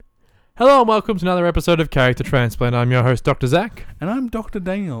Hello and welcome to another episode of Character Transplant. I'm your host, Dr. Zach. And I'm Dr.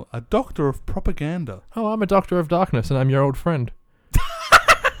 Daniel, a doctor of propaganda. Oh, I'm a doctor of darkness and I'm your old friend.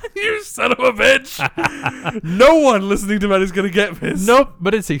 You son of a bitch! No one listening to that is going to get this. Nope,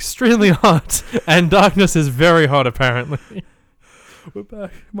 but it's extremely hot and darkness is very hot apparently. We're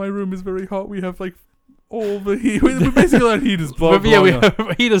back. My room is very hot. We have like all the heat. We're basically like heaters blowing. Yeah, we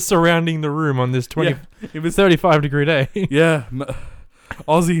have heaters surrounding the room on this 35 degree day. Yeah.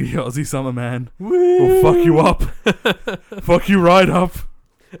 Aussie summer man. Will fuck you up. Fuck you right up.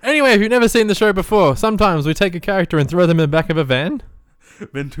 Anyway, if you've never seen the show before, sometimes we take a character and throw them in the back of a van.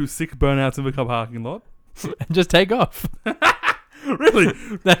 Then two sick burnouts in the car parking lot. And just take off. Really?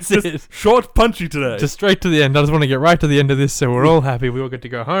 That's just it. Short, punchy today. Just straight to the end. I just want to get right to the end of this so we're all happy. We all get to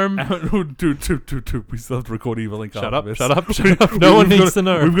go home. Dude. We still have to record Evil Link. Shut up. No one needs to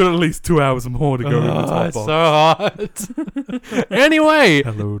know. We've got at least 2 hours more to go in the top It's box. so hot. Anyway.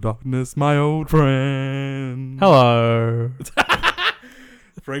 Hello, darkness, my old friend. Hello.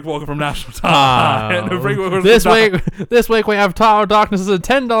 Frank Walker from National Time. This week we have Tower of Darkness at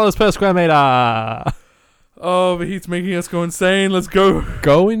 $10 per square meter. Oh, the heat's making us go insane. Let's go.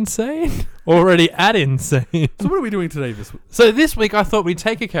 Go insane? Already at insane. So what are we doing today this week? So this week I thought we'd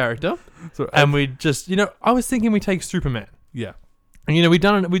take a character and we'd just, I was thinking we'd take Superman. Yeah. And we've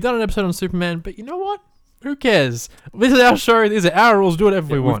done an episode on Superman, but you know what? Who cares? This is our show. These are our rules. Do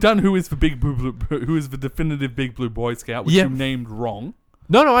whatever we want. We've done who is the definitive Big Blue Boy Scout, which you named wrong.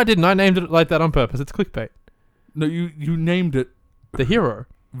 No, I didn't. I named it like that on purpose. It's clickbait. No, you named it the hero.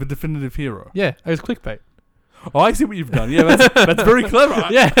 The definitive hero. Yeah, it was clickbait. Oh, I see what you've done. Yeah, that's very clever.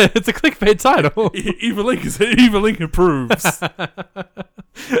 Yeah, it's a clickbait title. Evil Link approves.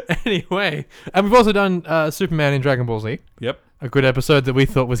 Anyway, and we've also done Superman in Dragon Ball Z. Yep. A good episode that we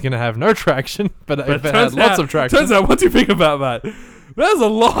thought was going to have no traction, but it had lots of traction. Turns out, once you think about that, there's a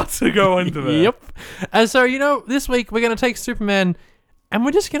lot to go into there. Yep. And so, this week we're going to take Superman and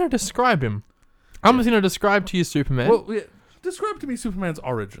we're just going to describe him. I'm just going to describe to you Superman. Well, yeah. Describe to me Superman's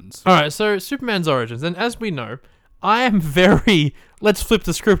origins. Alright, so Superman's origins. And as we know, I am very... Let's flip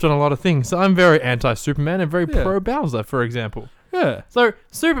the script on a lot of things. So I'm very anti-Superman and very pro-Bowser, for example. Yeah. So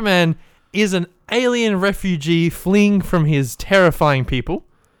Superman is an alien refugee fleeing from his terrifying people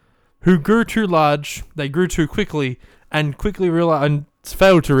who grew too large, they grew too quickly, and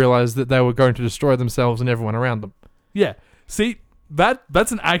failed to realize that they were going to destroy themselves and everyone around them. Yeah. See,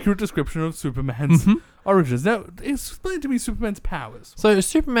 that's an accurate description of Superman's origins. Now, explain to me Superman's powers. So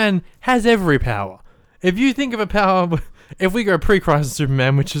Superman has every power. If you think of a power, if we go pre-Crisis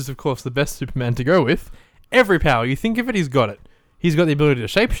Superman, which is of course the best Superman to go with, every power, you think of it, he's got it. He's got the ability to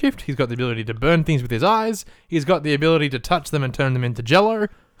shapeshift, he's got the ability to burn things with his eyes, he's got the ability to touch them and turn them into jello.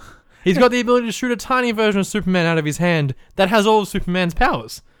 He's got the ability to shoot a tiny version of Superman out of his hand that has all of Superman's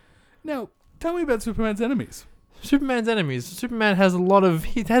powers. Now, tell me about Superman's enemies. Superman's enemies. Superman has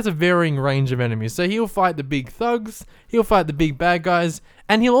he has a varying range of enemies. So he'll fight the big thugs, he'll fight the big bad guys,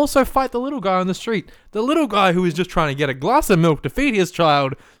 and he'll also fight the little guy on the street. The little guy who is just trying to get a glass of milk to feed his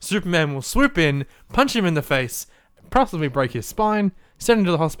child, Superman will swoop in, punch him in the face, possibly break his spine, send him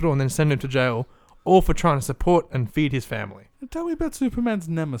to the hospital, and then send him to jail, all for trying to support and feed his family. Tell me about Superman's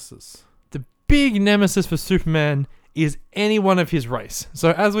nemesis. The big nemesis for Superman is any one of his race.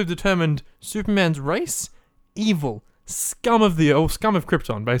 So as we've determined, Superman's race... evil, scum of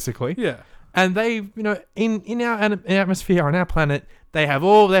Krypton, basically. Yeah. And they, in our atmosphere, on our planet, they have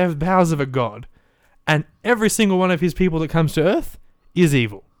the powers of a god. And every single one of his people that comes to Earth is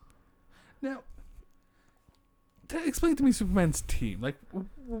evil. Now, explain to me Superman's team. Like,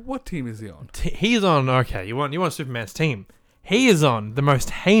 what team is he on? He's on, okay, you want Superman's team. He is on the most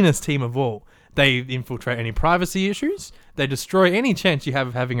heinous team of all. They infiltrate any privacy issues. They destroy any chance you have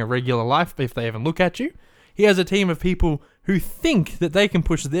of having a regular life if they even look at you. He has a team of people who think that they can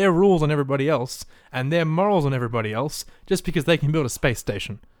push their rules on everybody else and their morals on everybody else just because they can build a space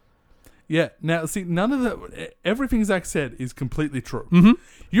station. Yeah. Now, see, none of that... Everything Zach said is completely true. Mm-hmm.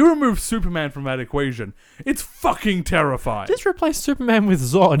 You remove Superman from that equation, it's fucking terrifying. Just replace Superman with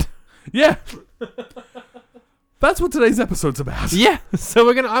Zod. Yeah. That's what today's episode's about. Yeah. So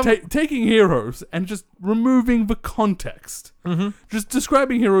we're going to... taking heroes and just removing the context. Mm-hmm. Just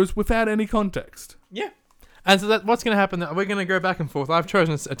describing heroes without any context. Yeah. And so what's going to happen, we're going to go back and forth. I've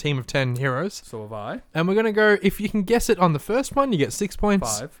chosen a team of 10 heroes. So have I. And we're going to go, if you can guess it on the first one, you get 6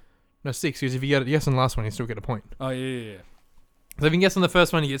 points. 5. No, 6, because if you get it yes on the last one, you still get a point. Oh, yeah. So if you can guess on the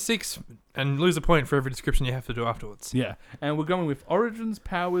first one, you get 6, and lose a point for every description you have to do afterwards. Yeah. And we're going with origins,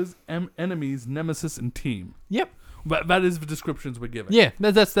 powers, enemies, nemesis, and team. Yep. But that is the descriptions we're giving. Yeah,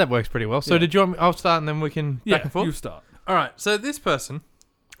 that works pretty well. So did you want me, I'll start and then we can back and forth? You start. Alright, so this person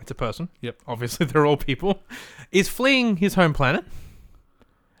It's a person. Yep. Obviously, they're all people. Is fleeing his home planet,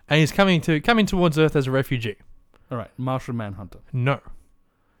 and he's coming towards Earth as a refugee. All right, Martian Manhunter. No.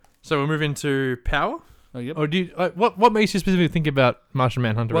 So we'll move into power. Oh, yep. Or do you, what makes you specifically think about Martian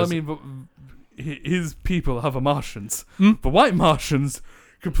Manhunter? Well, I mean, his people are the Martians. Hmm? The white Martians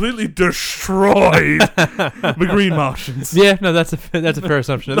completely destroyed the green Martians. Yeah, no, that's a fair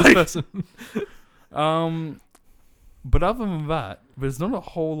assumption of this person. But other than that, there's not a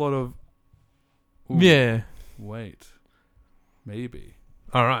whole lot of. Ooh, yeah. Wait. Maybe.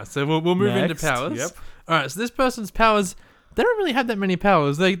 All right, so we'll move into powers. Yep. All right, so this person's powers, they don't really have that many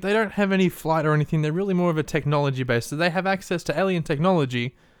powers. They don't have any flight or anything. They're really more of a technology base. So they have access to alien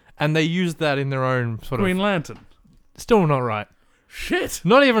technology, and they use that in their own sort Green of. Lantern. Still not right. Shit.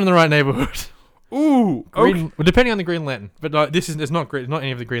 Not even in the right neighborhood. Ooh. Well, depending on the Green Lantern, but it's not great. Not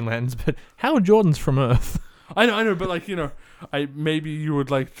any of the Green Lanterns. But Howard Jordan's from Earth. I know, but like maybe you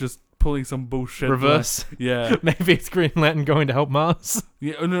would like just pulling some bullshit. Reverse. Like, yeah. Maybe it's Green Lantern going to help Mars.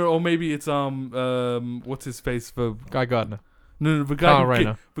 Yeah. No, or maybe it's what's his face for Guy Gardner. No, the guy Carl who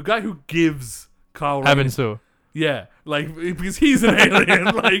Rayner. The guy who gives Carl Rayner. Abensu. Yeah, like because he's an alien.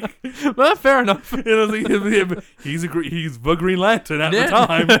 Like, Well, fair enough. He's the Green Lantern at the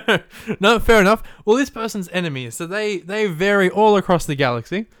time. No, fair enough. Well, this person's enemies, so they vary all across the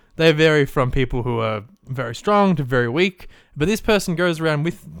galaxy. They vary from people who are very strong to very weak. But this person goes around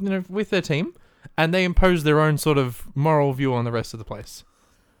with their team, and they impose their own sort of moral view on the rest of the place.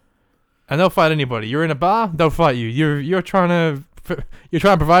 And they'll fight anybody. You're in a bar, they'll fight you. You're trying to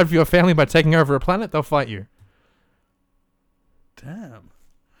provide for your family by taking over a planet, they'll fight you. Damn.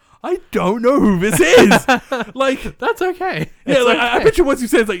 I don't know who this is. Like, that's okay. Yeah, like, okay. I bet you once you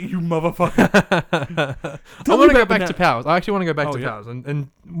say it's like, you motherfucker. I want to go back to powers. I actually want to go back to yeah. powers,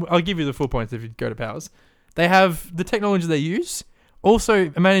 and I'll give you the full points if you go to powers. They have the technology they use.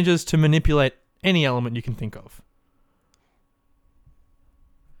 Also manages to manipulate any element you can think of.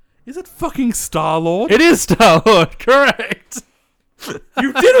 Is it fucking Star-Lord? It is Star-Lord, correct.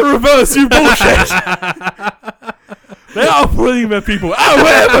 You did a reverse, you bullshit. They are pulling their people out.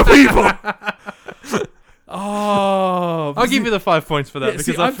 Where are the people? Oh, I'll give you the 5 points for that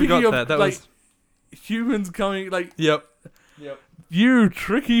because I forgot that. That like, was humans coming. Like, yep. You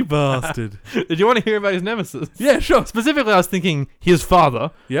tricky bastard. Did you want to hear about his nemesis? Yeah, sure. Specifically, I was thinking his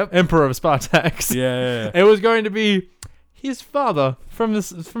father, Emperor of Spartax. Yeah. It was going to be his father from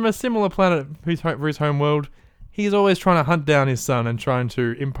a similar planet for his home world. He's always trying to hunt down his son and trying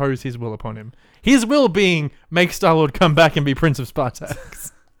to impose his will upon him. His will being make Star-Lord come back and be Prince of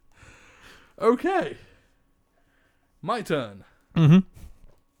Spartax. Okay. My turn. Mm-hmm.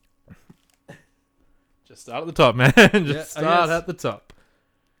 Just start at the top, man. Start at the top.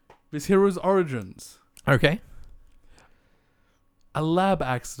 This hero's origins. Okay. A lab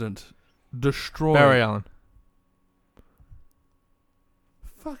accident destroyed... Barry Allen.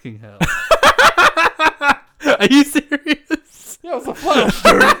 Fucking hell. Are you serious? Yeah, it's a Flash,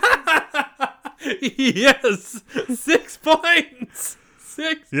 dude. Yes. 6 points.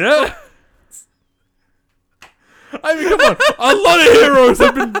 6 Yeah. I mean, come on. A lot of heroes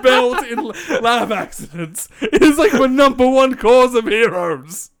have been built in lab accidents. It is like the number one cause of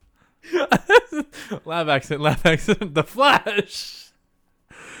heroes. Lab accident. The Flash.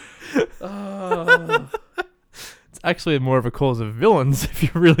 It's actually more of a cause of villains if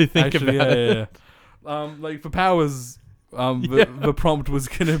you really think about it. Yeah. Like for powers, the prompt was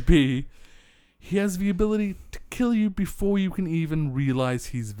gonna be, he has the ability to kill you before you can even realize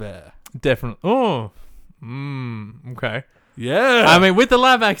he's there. Definitely. Oh. Okay. Yeah. I mean, with the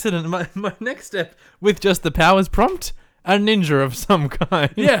lab accident, my next step with just the powers prompt, a ninja of some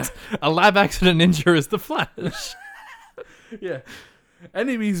kind. Yeah. A lab accident ninja is the Flash. Yeah.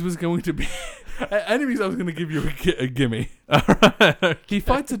 Enemies was going to be... Enemies I was going to give you a gimme. Alright. He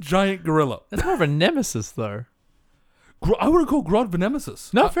fights a giant gorilla. That's more of a nemesis, though. I would have called Grodd the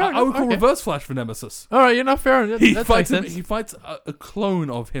Nemesis. No, fair enough. I would call Reverse Flash the Nemesis. Alright, you're not fair. He fights a clone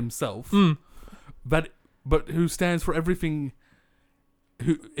of himself. But who stands for everything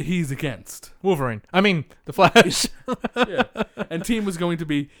who he's against. Wolverine. I mean, the Flash. Yeah. And team was going to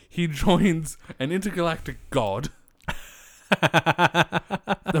be, he joins an intergalactic god,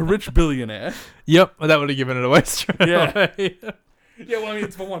 the rich billionaire. Yep, that would have given it away straight away. Yeah, well, I mean,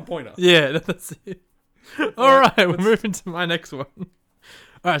 it's for 1 pointer. Yeah, that's it. Alright, we're moving to my next one.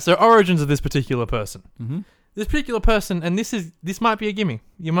 Alright, so origins of this particular person. Mm-hmm. This particular person, and this might be a gimme.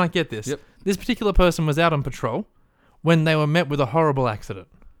 You might get this. Yep. This particular person was out on patrol when they were met with a horrible accident.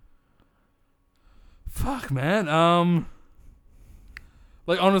 Fuck, man.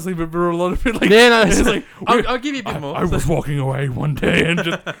 Like, honestly, but there were a lot of it, like... Yeah, no, it's like... I'll give you a bit more. I was walking away one day and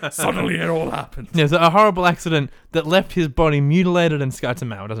just suddenly it all happened. Yeah, so a horrible accident that left his body mutilated and scarred. To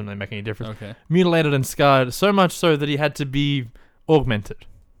Mao, it doesn't really make any difference. Okay. Mutilated and scarred, so much so that he had to be augmented.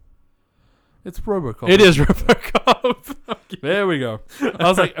 It's Robocop. It is Robocop. There we go. I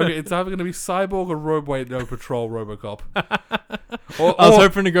was like, okay, it's either going to be Cyborg or No Patrol Robocop. I was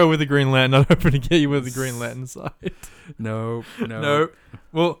hoping to go with the Green Lantern. I'm hoping to get you with the Green Lantern side. No.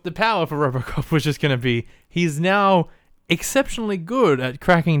 Well, the power for Robocop was just going to be he's now exceptionally good at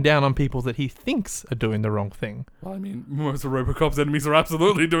cracking down on people that he thinks are doing the wrong thing. Well, I mean, most of Robocop's enemies are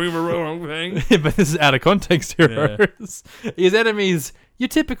absolutely doing the wrong thing. Yeah, but this is out of context, Heroes. Yeah. His enemies, your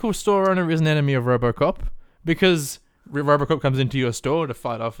typical store owner is an enemy of Robocop because Robocop comes into your store to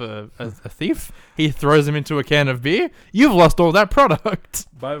fight off a thief. He throws him into a can of beer. You've lost all that product.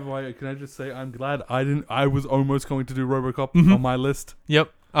 By the way, can I just say I'm glad I didn't. I was almost going to do Robocop on my list.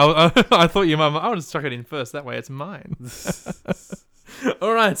 Yep. I thought you might. I would have stuck it in first. That way, it's mine.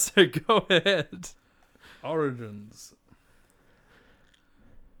 All right, so go ahead. Origins.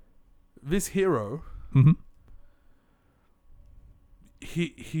 This hero. Mm-hmm.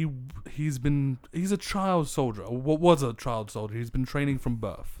 He's a child soldier. Or what was a child soldier? He's been training from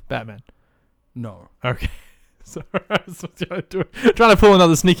birth. Batman. No. Okay. Sorry, I was trying to pull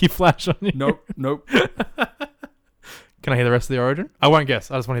another sneaky flash on you. Nope. Can I hear the rest of the origin? I won't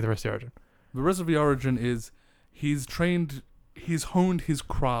guess. I just want to hear the rest of the origin. The rest of the origin is he's honed his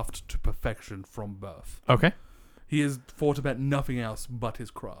craft to perfection from birth. Okay. He has thought about nothing else but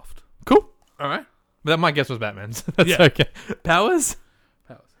his craft. Cool. All right. But my guess was Batman's. That's okay. Powers?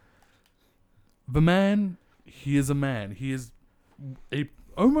 The man, he is a man. He is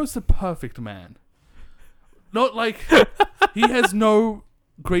almost a perfect man. Not like he has no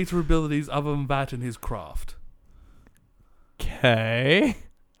greater abilities other than that in his craft. Okay.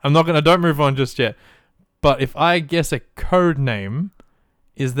 Don't move on just yet. But if I guess a code name,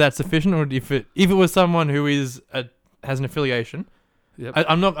 is that sufficient? Or if it was someone who has an affiliation? Yep.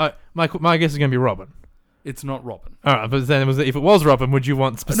 My guess is going to be Robin. It's not Robin. All right, but then if it was Robin, would you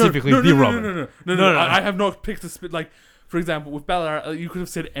want specifically the Robin? No. I have not picked like, for example, with Bella, you could have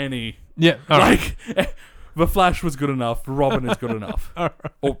said any. Yeah. All right. The Flash was good enough. Robin is good enough. Right.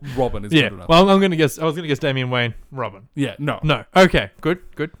 Or Robin is good enough. Well, I was going to guess Damian Wayne, Robin. Yeah. No. Okay. Good.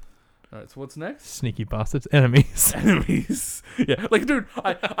 All right. So what's next? Sneaky bastards. Enemies. Yeah. Like, dude,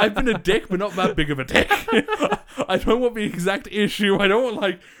 I've been a dick, but not that big of a dick. I don't want the exact issue. I don't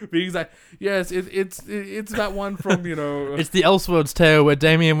want the exact. Yes, it's that one from It's the Elseworlds tale where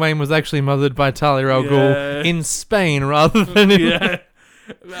Damian Wayne was actually mothered by Talia al Ghul in Spain rather than in.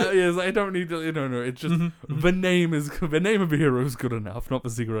 Yes, I don't need to. No. It's just the name of the hero is good enough, not the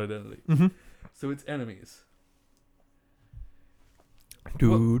secret identity. Mm-hmm. So it's enemies.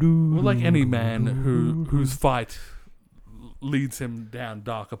 Well, like any man whose fight leads him down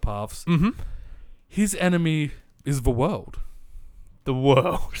darker paths, his enemy is the world. The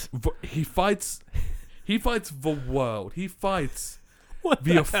world. He fights the world. He fights what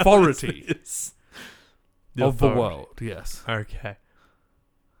the authority of the world. Yes. Okay.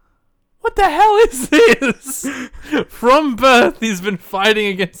 What the hell is this? From birth, he's been fighting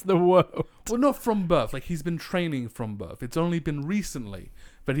against the world. Well, not from birth. Like, he's been training from birth. It's only been recently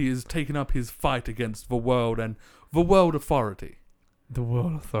that he has taken up his fight against the world and the world authority. The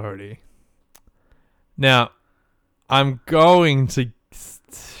world authority. Now, I'm going to...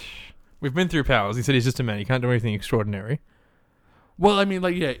 We've been through powers. He said he's just a man. He can't do anything extraordinary. Well, I mean,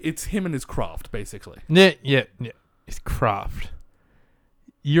 it's him and his craft, basically. Yeah. His craft.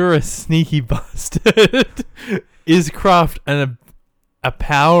 You're a sneaky bastard. Is craft a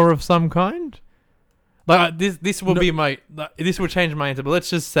power of some kind? Like this will be my. This will change my answer. But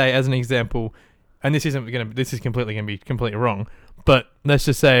let's just say, as an example, and this is completely going to be completely wrong. But let's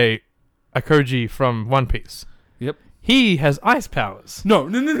just say, Akoji from One Piece. Yep. He has ice powers. No.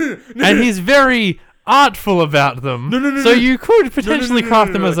 And he's very artful about them. No. So you could potentially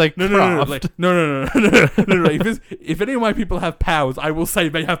craft them as a craft. No. If any of my people have powers, I will say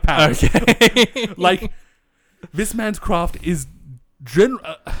they have powers. Okay. Like, this man's craft is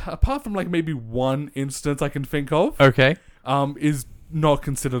apart from maybe one instance I can think of. Okay. Is not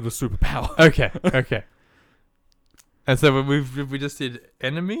considered a superpower. Okay. And so we just did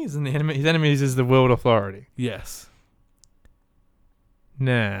enemies, and his enemies is the world authority. Yes.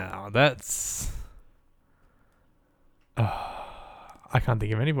 Now that's. I can't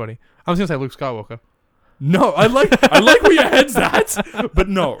think of anybody. I was going to say Luke Skywalker. No, I like where your head's at, but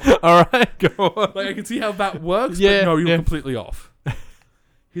no. All right, go on. I can see how that works, yeah, but no, you're completely off.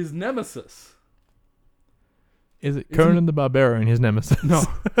 His nemesis. Is it Conan the Barbarian, his nemesis? No.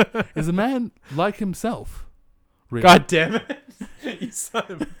 Is a man like himself. Really. God damn it. You son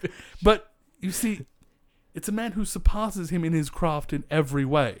of a bitch. But, you see, it's a man who surpasses him in his craft in every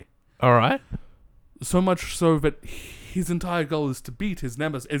way. All right. So much so that his entire goal is to beat his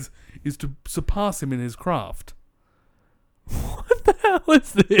nemesis, is to surpass him in his craft. What the hell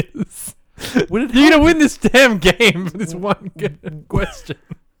is this? Would it You're help- gonna win this damn game for this one question.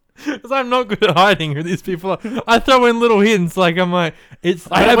 Because I'm not good at hiding who these people are. I throw in little hints like when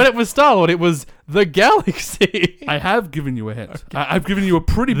it was Star-Lord, it was the galaxy. I have given you a hint. I've given you a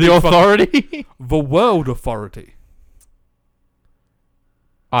pretty big The authority? the world authority.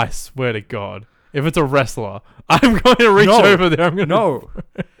 I swear to God. If it's a wrestler, I'm going to reach over there. I'm going to... No.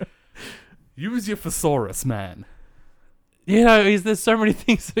 Use your thesaurus, man. You know, there's so many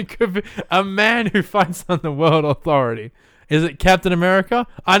things that it could be. A man who fights on the world authority. Is it Captain America?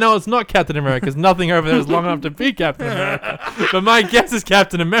 I know it's not Captain America because nothing over there is long enough to be Captain America. But my guess is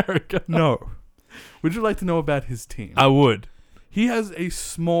Captain America. No. Would you like to know about his team? I would. He has a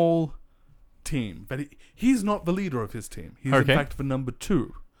small team, but he's not the leader of his team. He's Okay. in fact the number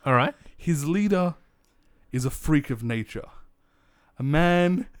 2. All right. His leader is a freak of nature. A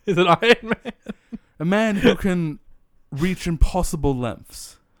man Is it Iron Man? a man who can reach impossible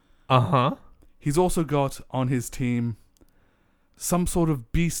lengths. Uh-huh. He's also got on his team some sort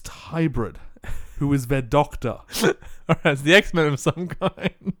of beast hybrid who is their doctor. All right, it's the X-Men of some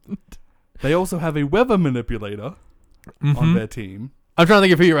kind. They also have a weather manipulator on their team. I'm trying to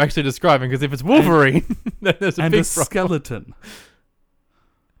think of who you're actually describing because if it's Wolverine, then there's a And big a problem. skeleton.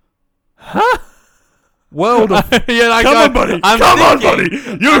 Huh? World of... Yeah, I Come got- on, buddy! I'm Come on, thinking.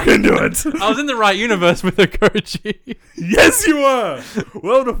 buddy! You can do it! I was in the right universe with the Koji. Yes, you were!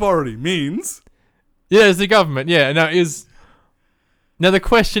 World authority means... Yeah, it's the government. Yeah, now the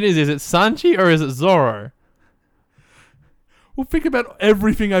question is it Sanji or is it Zoro? Well, think about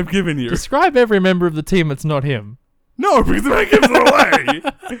everything I've given you. Describe every member of the team that's not him. No, because that gives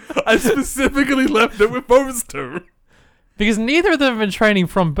it away! I specifically left it with those two. Because neither of them have been training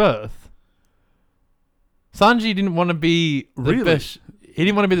from birth. Sanji didn't want to be the Really? best. He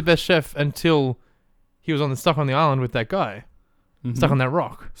didn't want to be the best chef until he was stuck on the island with that guy, stuck on that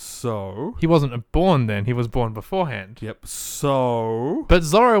rock. So... He wasn't born then. He was born beforehand. Yep, so... But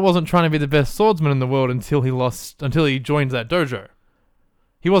Zoro wasn't trying to be the best swordsman in the world until he joined that dojo.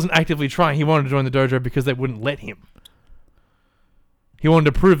 He wasn't actively trying. He wanted to join the dojo because they wouldn't let him. He wanted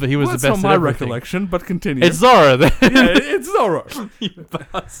to prove that he was Well, the that's best not at my everything. recollection, but continue. It's Zoro then. Yeah, it's Zoro. You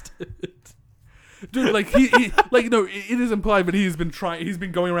bastard. Dude, like, he like, no, it is implied that he's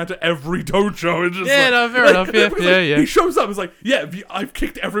been going around to every dojo and just Yeah, like, no, fair like, enough. Yeah, because, yeah, like, yeah. He shows up, it's like, yeah, I've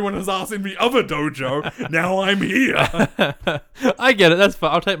kicked everyone's ass in the other dojo, now I'm here. I get it. That's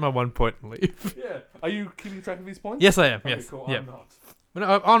fine. I'll take my 1 point and leave. Yeah. Are you keeping track of these points? Yes, I am. Okay, Yes. cool, Yeah. I'm not. But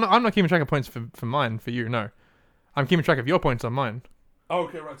no, I'm not keeping track of points for mine. For you, no. I'm keeping track of your points on mine. Oh,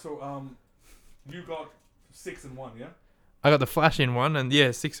 okay, right, so, you got 6 and 1, yeah? I got the Flash in one, and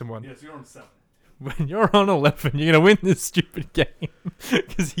 6 and 1. Yes, you're on 7. When you're on 11, you're gonna win this stupid game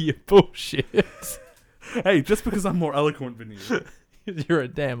because of your bullshit. Hey, just because I'm more eloquent than you. You're a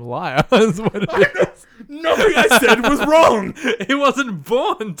damn liar. That's what it is. Nothing I said was wrong! He wasn't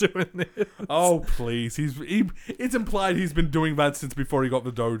born doing this. Oh, please. It's implied he's been doing that since before he got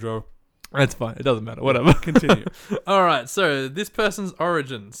the dojo. That's fine. It doesn't matter. Whatever. Continue. All right. So this person's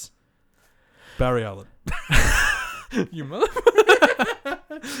origins. Barry Allen. You motherfucker.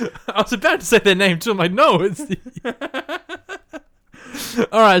 I was about to say their name too. I'm like, no, it's the...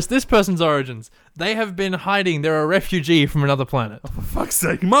 Alright, so this person's origins. They have been hiding. They're a refugee from another planet. For fuck's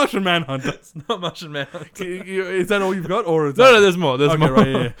sake, Martian Manhunter. It's not Martian Manhunter. Is that all you've got, or is No, that... there's more. There's Okay, more. right,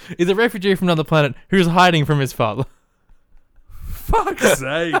 yeah. He's a refugee from another planet who's hiding from his father. Fuck's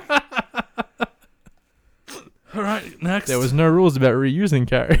sake. Alright, next. There was no rules about reusing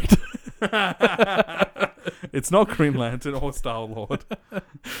characters. It's not Green Lantern or Star-Lord.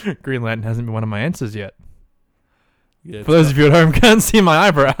 Green Lantern hasn't been one of my answers yet. Yeah, For those of you at home who can't see my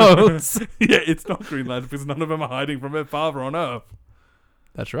eyebrows. yeah, it's not Green Lantern because none of them are hiding from their father on Earth.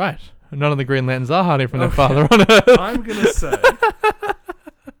 That's right. None of the Green Lanterns are hiding from their father on Earth. I'm gonna say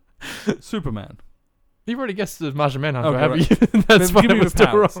Superman. You've already guessed the Martian Manhunter, Okay, haven't right. you? That's Then why give it me was the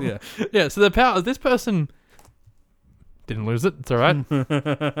still wrong. powers, yeah. Yeah, so the power. This person didn't lose it. It's all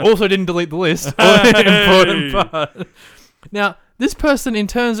right. Also didn't delete the list. Important part. Now, this person, in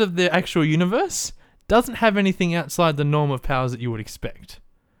terms of the actual universe, doesn't have anything outside the norm of powers that you would expect.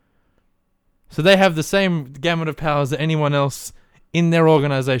 So they have the same gamut of powers that anyone else in their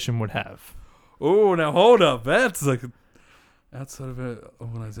organization would have. Oh, now hold up. Outside of an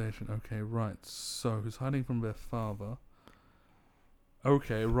organization. Okay, right. So who's hiding from their father?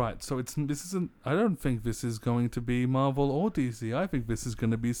 Okay, right. So this isn't. I don't think this is going to be Marvel or DC. I think this is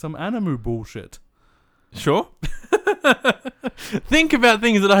going to be some anime bullshit. Sure. Think about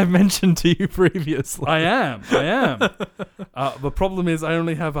things that I've mentioned to you previously. I am. The problem is I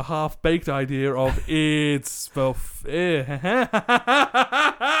only have a half-baked idea of it's the...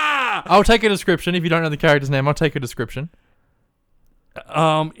 I'll take a description. If you don't know the character's name, I'll take a description.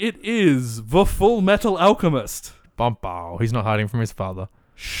 It is the Full Metal Alchemist. Bumpo. He's not hiding from his father.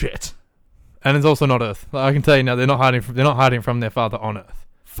 Shit. And it's also not Earth. I can tell you now, they're not hiding from their father on Earth.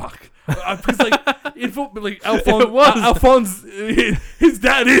 Fuck. Because it thought like Alphonse. It was. Alphonse, his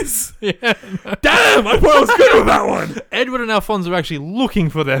dad is. Yeah. Damn, I thought I was good with that one. Edward and Alphonse are actually looking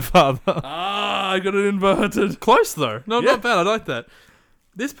for their father. I got it inverted. Close though. Not bad. I like that.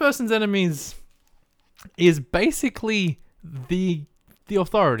 This person's enemies is basically the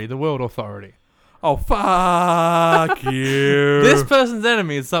authority, the world authority. Oh, fuck you. This person's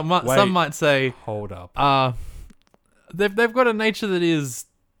enemies, some might say, hold up. They've got a nature that is...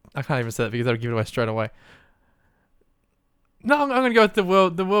 I can't even say that because that'll give it away straight away. No, I'm going to go with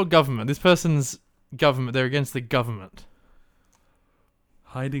the world government. This person's government, they're against the government.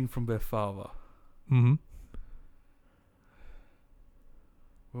 Hiding from their father. Mm-hmm.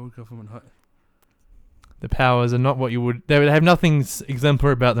 World government... The powers are not what you would... They would have nothing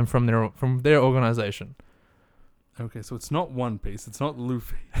exemplary about them from their organization. Okay, so it's not One Piece. It's not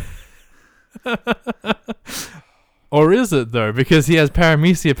Luffy. Or is it, though? Because he has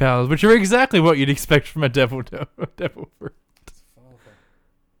paramecia powers, which are exactly what you'd expect from a devil fruit.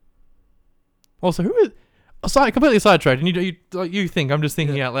 Also, who is... completely sidetracked, and you think, I'm just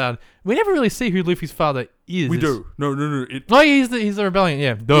thinking out loud, we never really see who Luffy's father is. We do. No. He's the rebellion,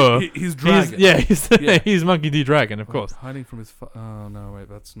 yeah. Duh. He's dragon. He's Monkey D. Dragon, of course. Hiding from his oh, no, wait,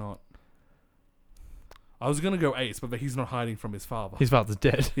 that's not... I was going to go Ace, but he's not hiding from his father. His father's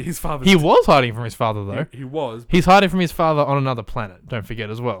dead. He was hiding from his father, though. He was. He's hiding from his father on another planet, don't forget,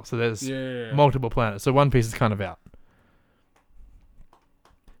 as well. So there's multiple planets. So One Piece is kind of out.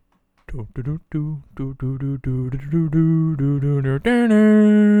 Let's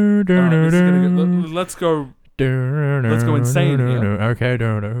go insane here. Okay,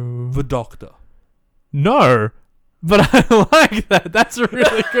 The Doctor. No. But I like that. That's a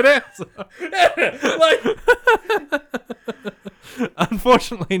really good answer.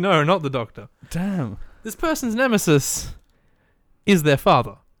 Unfortunately, no, not the Doctor. Damn. This person's nemesis is their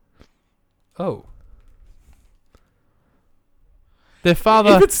father. Oh. Their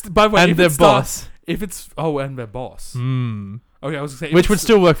father and their boss. And their boss. Okay, I was going to say... Which would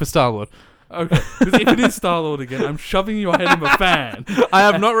still work for Star-Lord. Okay, because if it is Star-Lord again, I'm shoving your head in the fan. I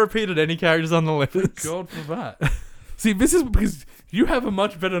have not repeated any characters on the list. Thank God for that. See, this is because you have a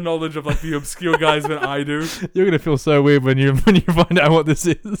much better knowledge of the obscure guys than I do. You're gonna feel so weird when you find out what this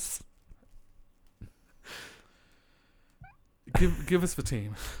is. Give us the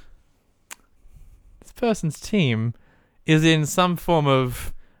team. This person's team is in some form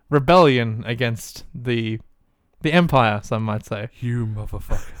of rebellion against the Empire. Some might say. You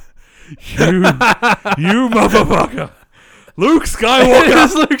motherfucker. You motherfucker. Luke Skywalker. It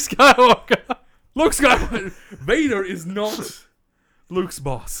is Luke Skywalker. Luke Skywalker. Vader is not Luke's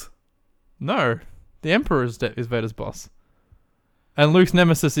boss. No, the Emperor is Vader's boss, and Luke's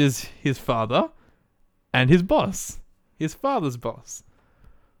nemesis is his father, and his boss, his father's boss.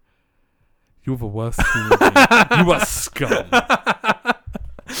 You're the worst human being. You are scum.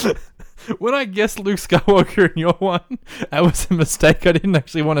 When I guessed Luke Skywalker in your one, that was a mistake. I didn't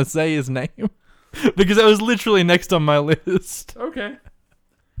actually want to say his name because that was literally next on my list. Okay.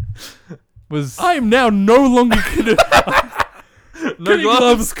 I am now no longer gonna... No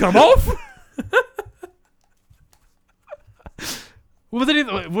gloves come off? What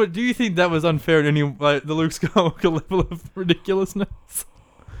do you think that was unfair at any the Luke Skywalker level of ridiculousness?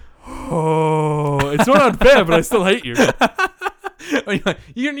 Oh, it's not unfair, but I still hate you.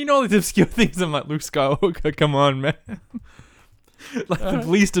 You know all these obscure things. I'm like, Luke Skywalker, come on, man. The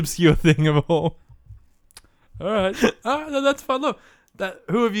least obscure thing of all. All right. No, that's fun. Look,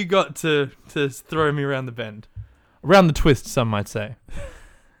 who have you got to throw me around the bend? Around the twist, some might say.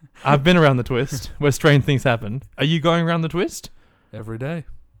 I've been around the twist, where strange things happen. Are you going around the twist? Every day.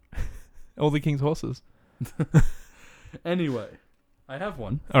 All the king's horses. Anyway, I have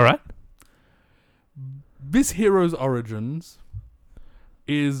one. All right. This hero's origins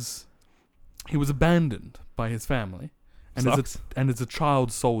is he was abandoned by his family and is a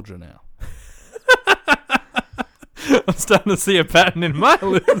child soldier now. I'm starting to see a pattern in my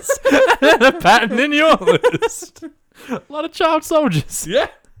list and a pattern in your list. A lot of child soldiers. Yeah.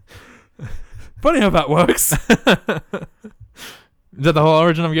 Funny how that works. Is that the whole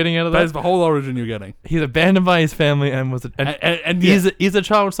origin I'm getting out of that? That is the whole origin you're getting. He's abandoned by his family and was is a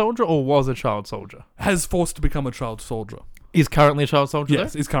child soldier or was a child soldier? Has forced to become a child soldier. Is currently a child soldier.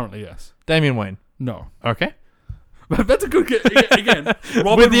 Yes, he's currently yes. Damian Wayne. No. Okay. But that's a good again.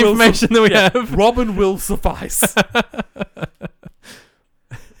 Robin With the information that we have, Robin will suffice.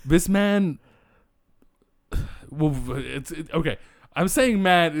 This man. Well, okay. I'm saying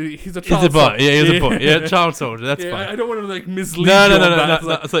man. He's a child. He's a boy. soldier. Yeah, he's a boy. Yeah, child soldier. That's fine. I don't want to like mislead.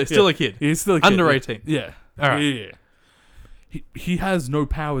 No. So he's still a kid. He's still a kid. Under 18. Yeah. All right. Yeah. He has no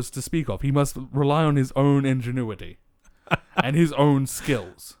powers to speak of. He must rely on his own ingenuity and his own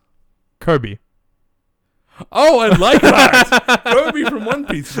skills. Kobe. Oh, I like that. Kobe from One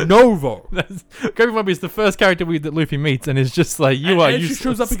Piece. Novo. Kobe One Piece is the first character that Luffy meets, and is just like, you are and useless. she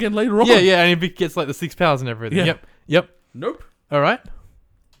shows up again later on. Yeah, and he gets like the 6 powers and everything. Yeah. Yep. Nope. All right.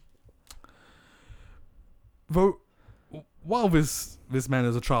 Though, while this man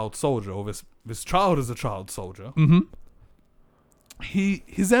is a child soldier, or this child is a child soldier,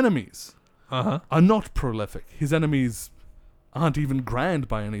 his enemies are not prolific. His enemies aren't even grand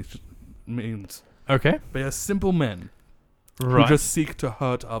by any means. Okay. They are simple men Right. who just seek to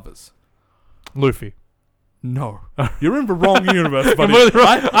hurt others. Luffy. No. You're in the wrong universe, buddy.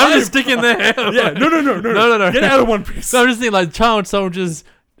 I'm just sticking there. Yeah, no. Get out of One Piece. So I'm just thinking, like, child soldiers.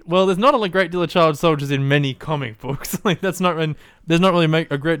 Well, there's not a great deal of child soldiers in many comic books. Like, there's not really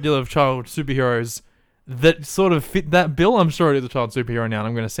a great deal of child superheroes that sort of fit that bill. I'm sure it is a child superhero now, and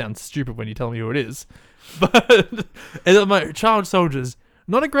I'm going to sound stupid when you tell me who it is. But my child soldiers,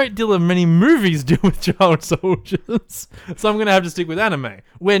 not a great deal of many movies deal with child soldiers. So I'm going to have to stick with anime,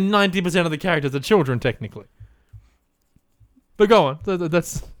 where 90% of the characters are children, technically. But go on.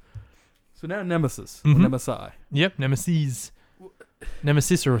 That's... So now Nemesis. Or Nemesi. Yep, Nemesis.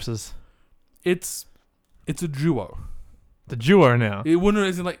 Nemesisaurus. It's a duo. The duo now. It wouldn't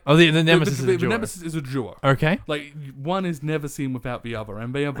isn't like The Nemesis is a the duo. Nemesis is a duo. Okay. Like one is never seen without the other,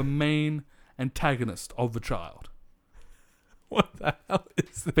 and they are the main antagonist of the child. What the hell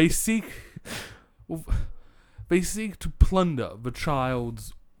is this? They seek to plunder the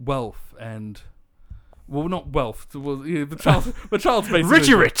child's wealth and not wealth. Well, the child's basically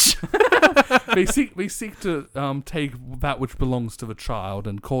Richie Rich. they seek to take that which belongs to the child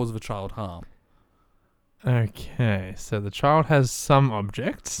and cause the child harm. Okay, so the child has some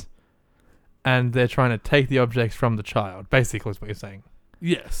objects, and they're trying to take the objects from the child. Basically, is what you're saying.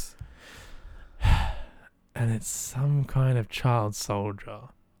 Yes. And it's some kind of child soldier.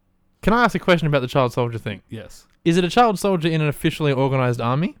 Can I ask a question about the child soldier thing? Yes. Is it a child soldier in an officially organized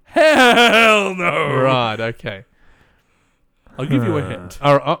army? Hell no. Right. Okay. I'll give you a hint.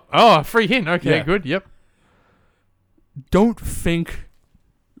 A free hint. Okay. Yeah. Good. Yep. Don't think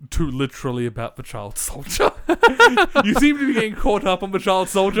too literally about the child soldier. You seem to be getting caught up on the child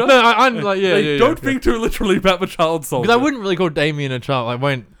soldier. No, I'm like, Don't think too literally about the child soldier. Because I wouldn't really call Damien a child. I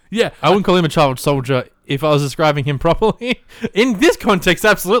I wouldn't call him a child soldier if I was describing him properly. In this context,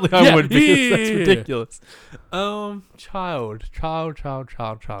 absolutely I would, because that's ridiculous. Child.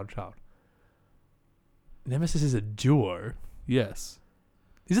 Nemesis is a duo. Yes.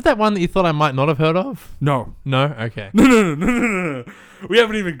 Is it that one that you thought I might not have heard of? No. No? Okay. No. We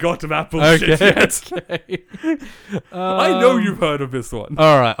haven't even got to that bullshit yet. Okay. I know you've heard of this one.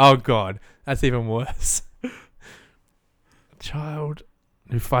 Alright. Oh, God. That's even worse. Child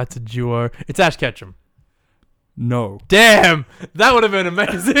who fights a duo. It's Ash Ketchum. No. Damn! That would have been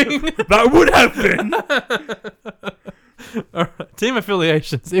amazing. That would have been. Alright. Team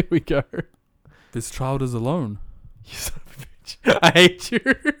affiliations. Here we go. This child is alone. You son of a bitch. I hate you.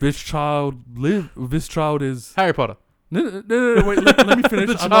 This child is... Harry Potter. No, wait, let me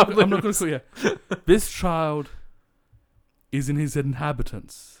finish. I'm not going to call you. This child is in his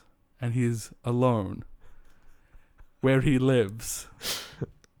inhabitants, and he is alone where he lives.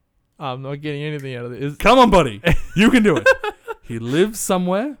 I'm not getting anything out of this. Come on, buddy. You can do it. He lives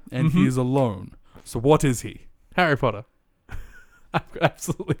somewhere, and he is alone. So what is he? Harry Potter. I've got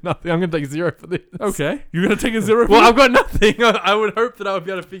absolutely nothing. I'm going to take 0 for this. Okay. You're going to take a 0 for Well, I've got nothing. I would hope that I would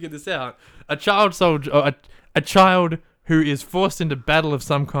be able to figure this out. A child soldier, or a child who is forced into battle of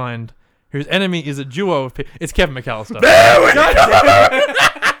some kind, whose enemy is a duo of people. It's Kevin McAllister. There we go!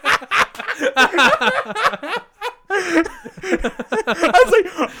 I was like,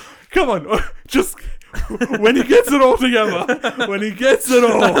 come on, just when he gets it all together,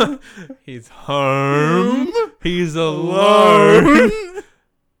 he's home, He's alone.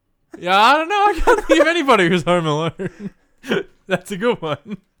 Yeah, I don't know. I can't think of anybody who's home alone. That's a good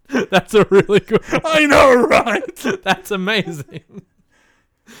one. That's a really good one. I know, right? That's amazing.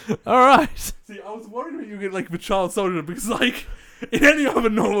 All right. See, I was worried when you get like the child soldier because, like, in any other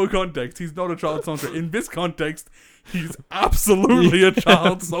normal context, he's not a child soldier. In this context, he's absolutely a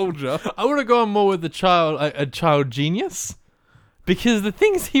child soldier. I would have gone more with a child genius. Because the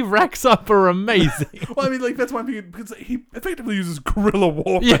things he racks up are amazing. Well, I mean, like, that's why I'm thinking, because he effectively uses guerrilla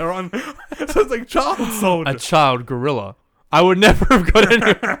warfare on. So it's like child soldier. A child gorilla. I would never have got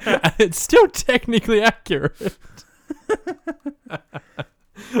anywhere. And it's still technically accurate.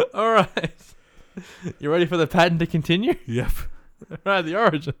 All right. You ready for the pattern to continue? Yep. Right, the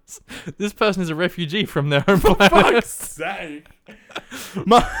origins. This person is a refugee from their home For planet. fuck's sake.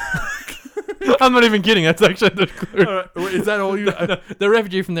 I'm not even kidding. That's actually the clue. Right, is that all you... No, they're a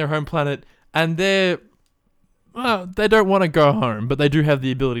refugee from their home planet, and they don't want to go home, but they do have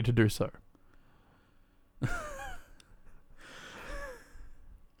the ability to do so.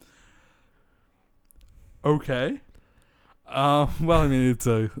 Okay. Well, I mean, it's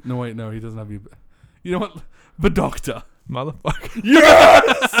a... No, wait, no, he doesn't have... You know what? The Doctor. Motherfucker.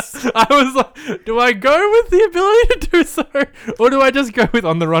 Yes! I was like, do I go with the ability to do so? Or do I just go with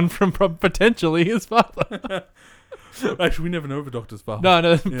on the run from potentially his father? Actually, we never know the Doctor's father.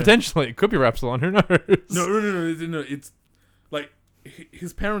 No, potentially. It could be Rapsilon. Who knows? No. It's like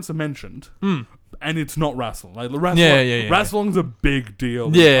his parents are mentioned, and it's not Rassilon. Like Rassilon, Yeah. Rassilon's a big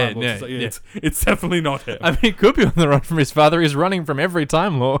deal. Yeah. It's definitely not him. I mean, it could be on the run from his father. He's running from every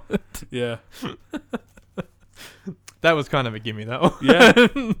Time Lord. Yeah. That was kind of a gimme, though. Yeah.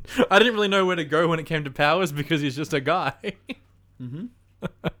 I didn't really know where to go when it came to powers because he's just a guy. Mm-hmm.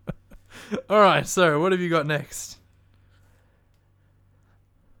 All right, so what have you got next?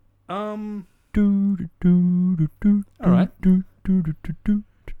 All right.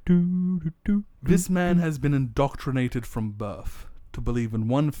 This man has been indoctrinated from birth to believe in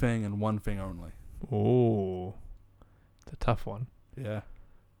one thing and one thing only. Oh, it's a tough one. Yeah.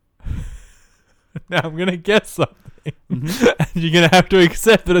 Now I'm gonna guess something, Mm-hmm. and you're gonna have to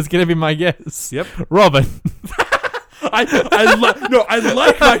accept that it's gonna be my guess. Yep. Robin. I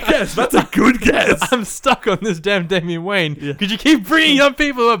like my guess. That's a good guess. I'm stuck on this damn Damian Wayne Yeah. because you keep bringing up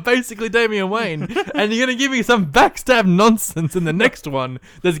people who are basically Damian Wayne, and you're gonna give me some backstab nonsense in the next one.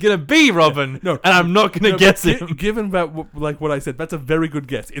 There's gonna be Robin, No, and I'm not gonna guess him. Given that, like what I said, that's a very good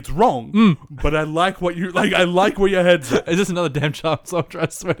guess. It's wrong, but I like what you like. I like where your head's at. Is this another damn child soldier? I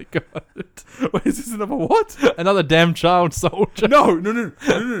swear to God. Wait, is this another what? Another damn child soldier. No.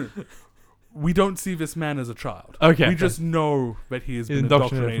 We don't see this man as a child. Okay. We just know that he has He's been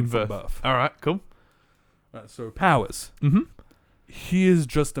indoctrinated indoctrinated from birth. All right, cool. So powers. Mm-hmm. He is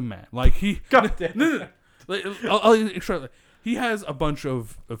just a man. Like he. God damn. No. Like, I'll extract. He has a bunch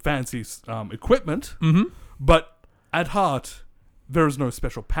of fancy equipment, but at heart, there is no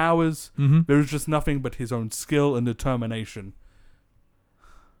special powers. There is just nothing but his own skill and determination.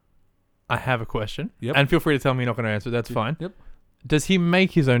 I have a question. Yep. And feel free to tell me you're not going to answer. That's fine. Yep. Does he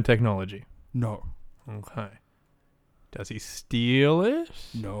make his own technology? No. Okay. Does he steal it?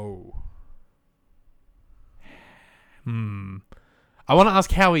 No. I want to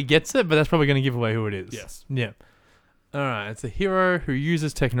ask how he gets it, but that's probably going to give away who it is. Yes. Yeah. All right. It's a hero who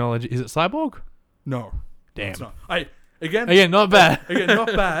uses technology. Is it Cyborg? No. Damn. It's not. Again, not bad. Again, not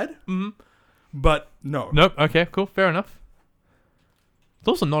bad. But no. Nope. Okay, cool. Fair enough. It's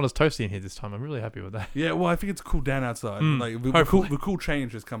also not as toasty in here this time. I'm really happy with that. Yeah, well, I think it's cooled down outside. Like the cool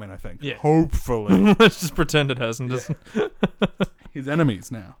change is coming, I think. Yeah. Hopefully. Let's just pretend it hasn't. Yeah. His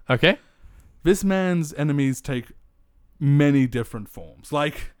enemies now. Okay. This man's enemies take many different forms.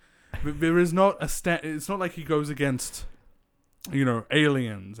 Like, there is not a it's not like he goes against,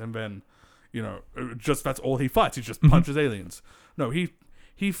 aliens and then, just that's all he fights. He just punches aliens. No,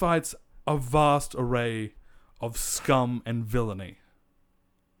 he fights a vast array of scum and villainy.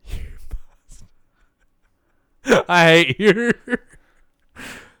 I hate you.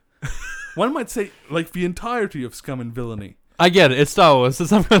 One might say, like, the entirety of scum and villainy. I get it. It's Star Wars. It's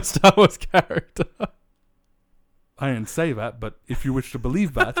some kind of Star Wars character. I didn't say that, but if you wish to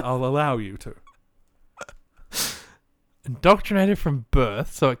believe that, I'll allow you to. Indoctrinated from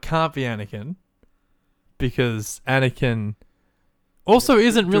birth, so it can't be Anakin. Because Anakin also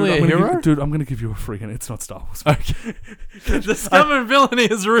isn't really a hero. I'm going to give you a free hint. It's not Star Wars. Okay. The scum and villainy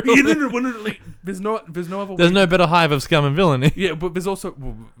is real. There's no other way. There's no better hive of scum and villainy. Yeah, but there's also...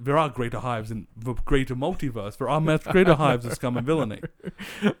 Well, there are greater hives in the greater multiverse. There are much greater hives of scum and villainy.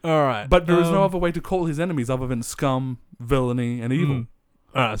 All right. But there is no other way to call his enemies other than scum, villainy, and evil.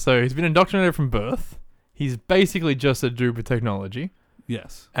 All right, so he's been indoctrinated from birth. He's basically just a dude with technology.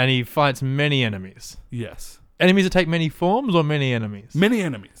 Yes. And he fights many enemies. Yes. Enemies that take many forms or many enemies? Many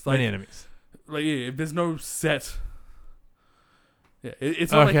enemies. Many enemies. Like, yeah, if there's no set. Yeah,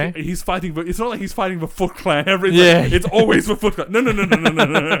 it's not like he's fighting. It's not like he's fighting the Foot Clan every time. Yeah. It's always the Foot Clan. No.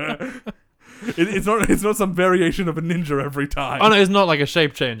 It's not some variation of a ninja every time. Oh no, it's not like a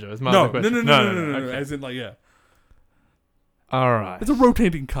shape changer. It's my other question. No. Okay. As in, like, yeah. All right. It's a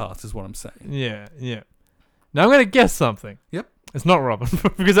rotating cast, is what I'm saying. Yeah. Now I'm gonna guess something. Yep. It's not Robin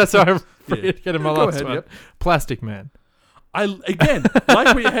because that's how I get in my Go last ahead, one. yep. Plastic Man. Again,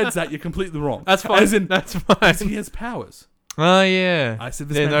 like where your head's at, you're completely wrong. That's fine. As in, that's fine. he has powers. Oh yeah. I said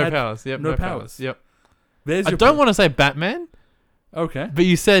this Yeah, man no had powers. Yep. no powers. Yep. There's I your don't want to say Batman, Okay. but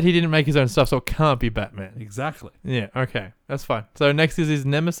you said he didn't make his own stuff, so it can't be Batman. Exactly. Yeah. Okay. That's fine. So next is his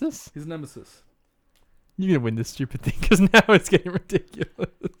nemesis. His nemesis. You're gonna win this stupid thing because now it's getting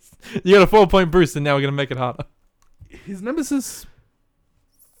ridiculous. You got a 4-point boost, and now we're gonna make it harder. His nemesis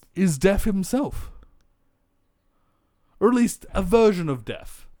is Death himself, or at least a version of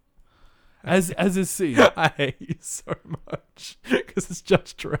Death, as is seen. I hate you so much because it's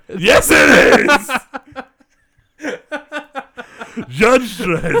Judge Dredd. Yes, it is. Judge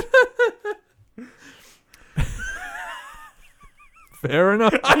Dredd. Fair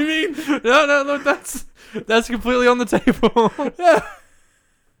enough. I mean, no, look, that's completely on the table. yeah.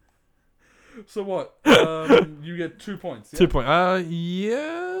 So what? You get 2 points. Yeah? 2 points.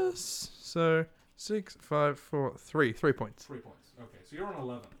 Yes. So 6, 5, 4, 3. 3 points. 3 points. Okay, so you're on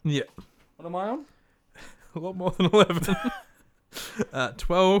 11. Yeah. What am I on? A lot more than 11.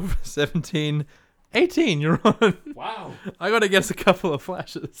 12, 17, 18. You're on. Wow. I gotta guess a couple of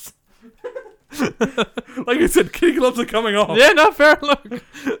flashes. Like I said, Kid Gloves are coming off. Yeah, no, fair. Look,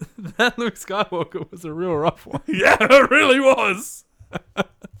 that Luke Skywalker was a real rough one. Yeah, it really was.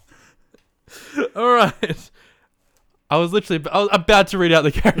 All right. I was about to read out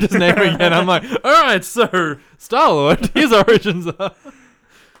the character's name again. I'm like, all right, so Star-Lord, his origins are...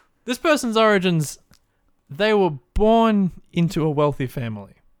 This person's origins, they were born into a wealthy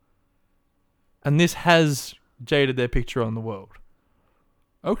family. And this has jaded their picture on the world.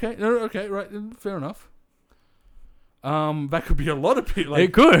 Okay, okay, right, fair enough. That could be a lot of people. Like,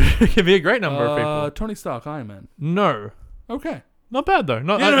 It could. It could be a great number of people. Tony Stark, Iron Man. No. Okay. Not bad, though.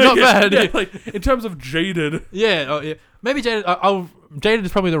 Not Yeah, bad. Yeah, like, in terms of jaded. Yeah. Maybe jaded... jaded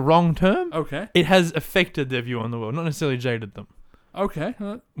is probably the wrong term. Okay. It has affected their view on the world, not necessarily jaded them. Okay.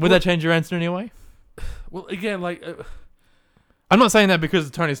 Would that change your answer in any way? Well, again, like... I'm not saying that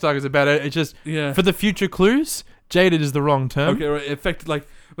because Tony Stark is about it. It's just yeah. for the future clues, jaded is the wrong term. Okay, right. Affected, like,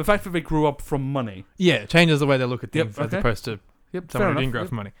 the fact that they grew up from money. Yeah, it changes the way they look at things Yep, as okay. opposed to Yep, someone who didn't grow up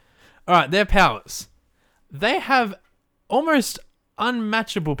from money. All right, their powers. They have almost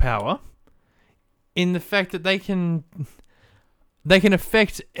unmatchable power in the fact that they can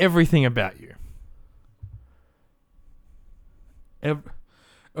affect everything about you.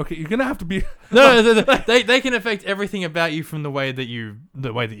 Okay, you're gonna have to be. No, they can affect everything about you from the way that you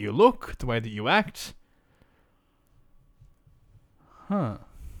look, the way that you act. Huh.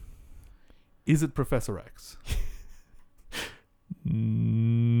 Is it Professor X?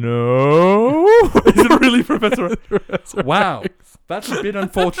 No. Is it really Professor X? Professor Wow. X. That's a bit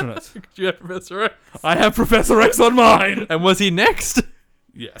unfortunate. Do you have Professor X? I have Professor X on mine. And was he next?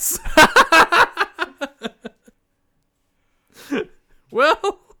 Yes.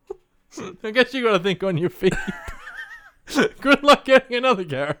 Well, I guess you got to think on your feet. Good luck getting another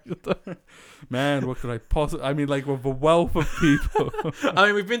character. Man, what could I possibly... I mean, like, with a wealth of people. I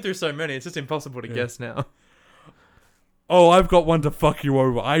mean, we've been through so many. It's just impossible to guess now. Oh, I've got one to fuck you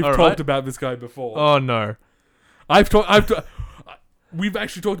over. I've All talked right. about this guy before. Oh, no. We've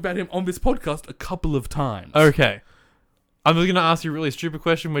actually talked about him on this podcast a couple of times. Okay. I'm going to ask you a really stupid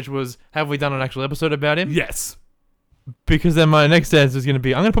question, which was, have we done an actual episode about him? Yes. Because then my next answer is going to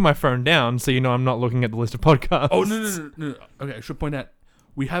be, I'm going to put my phone down so you know I'm not looking at the list of podcasts. Oh, no. Okay, I should point out,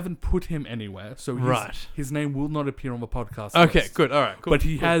 we haven't put him anywhere, so his name will not appear on the podcast Okay, list. good. All right, cool. But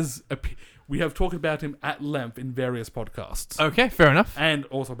he has... We have talked about him at length in various podcasts. Okay, fair enough. And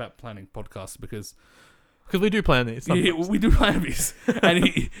also about planning podcasts, because we do plan these. we do plan these. And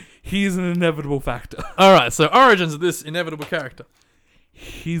he is an inevitable factor. All right, so origins of this inevitable character.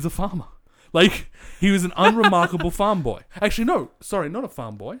 He's a farmer. Like, he was an unremarkable farm boy. Actually, no. Sorry, not a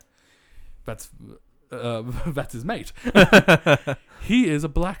farm boy. That's his mate. He is a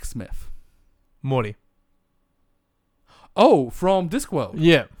blacksmith. Morty. Oh, from Discworld.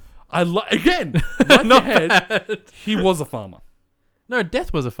 Yeah. Again, like Not your head, bad. he was a farmer. No,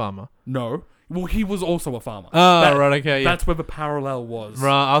 Death was a farmer. No. Well, he was also a farmer. Oh, right, okay, yeah. That's where the parallel was.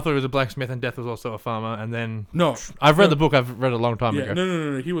 Right, I thought he was a blacksmith and Death was also a farmer, and then... No. I've read the book, I've read it a long time ago.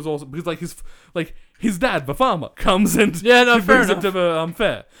 No. He was also... Because, his dad, the farmer, comes and Yeah, no, he fair brings him enough. to the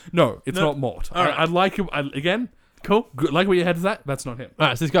fair. No, it's No. not Mort. All right. I like him. Again, Cool. like where your head is at. That's not him. All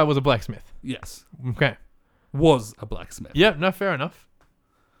right, so this guy was a blacksmith. Yes. Okay. Was a blacksmith. Yep, no, fair enough.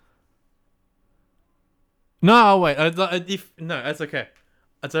 No, wait. No, that's okay.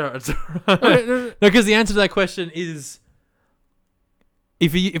 That's all right. It's all right. Okay, No, because the answer to that question is,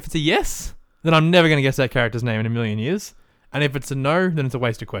 if it's a yes, then I'm never going to guess that character's name in a million years. And if it's a no, then it's a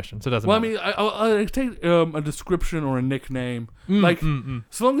wasted question. So it doesn't well, matter. I mean, I take a description or a nickname.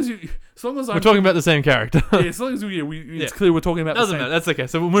 So long as We're talking about the same character. yeah, as long as it's clear we're talking about Doesn't the same. matter. That's okay.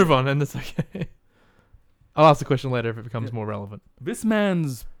 So we'll move on, and that's okay. I'll ask the question later if it becomes more relevant. This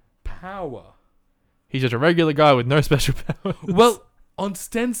man's power. He's just a regular guy with no special powers. Well,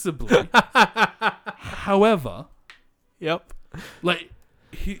 ostensibly. However, Yep. like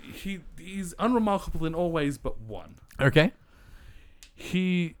he's unremarkable in all ways but one. Okay.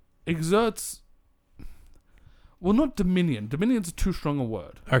 He exerts, well, not dominion. Dominion's too strong a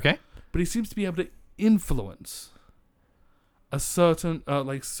word. Okay. But he seems to be able to influence a certain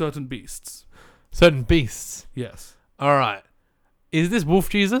beasts. Certain beasts. Yes. All right. Is this Wolf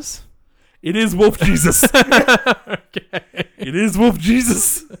Jesus? It is Wolf Jesus. Okay. It is Wolf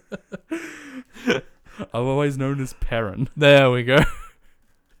Jesus. Otherwise known as Perrin. There we go.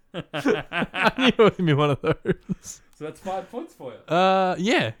 I knew it would be one of those. So that's 5 points for you.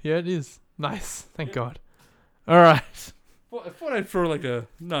 Yeah, it is. Nice. Thank God. All right. I thought I'd throw like a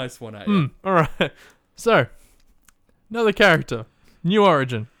nice one at you. All right. So, another character. New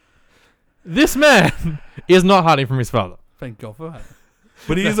origin. This man is not hiding from his father. Thank God for that.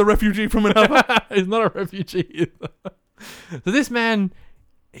 But he is a refugee from another. He's not a refugee either. So this man,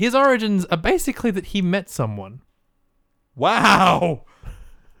 his origins are basically that he met someone. Wow.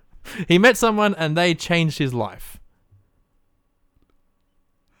 He met someone and they changed his life.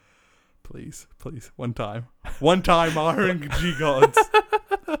 Please. One time, RNG gods.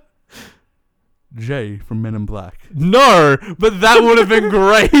 Jay from Men in Black. No, but that would have been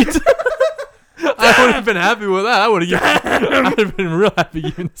great. I would have been happy with that. I would have been real happy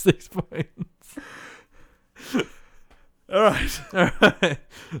giving 6 points. All right.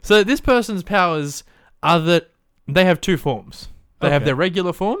 So this person's powers are that they have two forms. They have Okay. their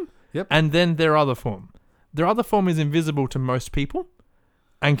regular form, Yep. and then their other form. Their other form is invisible to most people,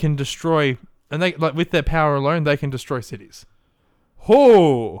 and can destroy. And they with their power alone, they can destroy cities.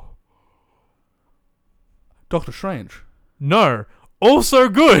 Oh. Doctor Strange. No, also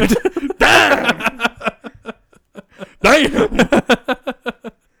good. Damn.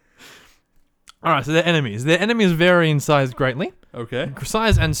 All right, so they're enemies. Their enemies vary in size greatly, Okay.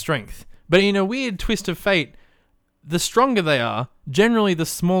 size and strength. But in a weird twist of fate, the stronger they are, generally the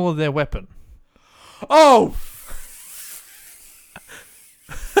smaller their weapon. Oh.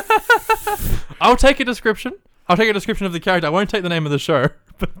 I'll take a description. I'll take a description of the character. I won't take the name of the show.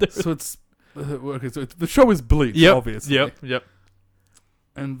 But So it's okay. So the show is Bleach, yep, obviously. Yep.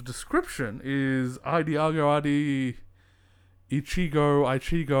 And the description is Idiago Adi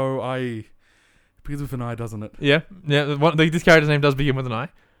Ichigo I begins with an I, doesn't it? Yeah. This character's name does begin with an I.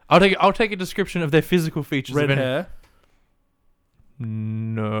 I'll take a description of their physical features. Red hair.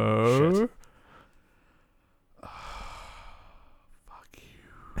 No. Shit.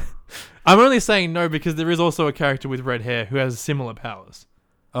 I'm only saying no because there is also a character with red hair who has similar powers.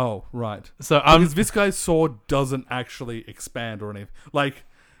 Oh, right. So Because this guy's sword doesn't actually expand or anything. Like,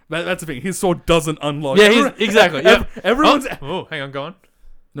 that's the thing. His sword doesn't unlock. yeah, exactly. Yep. Everyone's hang on, go on.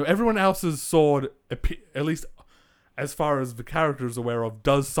 no. Everyone else's sword, at least as far as the character is aware of,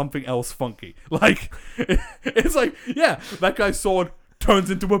 does something else funky. Like, it's like, yeah, that guy's sword turns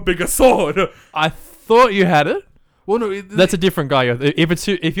into a bigger sword. I thought you had it. Well, no, That's a different guy.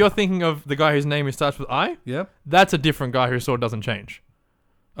 If you're thinking of the guy whose name starts with I, yeah. that's a different guy whose sword doesn't change.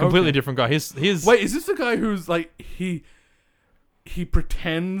 Completely Okay. different guy. His Wait, is this the guy who's like he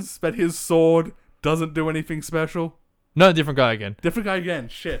pretends that his sword doesn't do anything special? no, different guy again. Different guy again.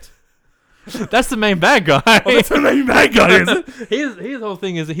 Shit. That's the main bad guy. Oh, that's the main bad guy, is it? His whole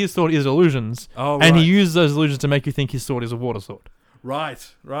thing is that his sword is illusions, Oh, and he right. uses those illusions to make you think his sword is a water sword. Right.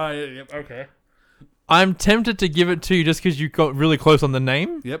 Yep. Okay. I'm tempted to give it to you just because you got really close on the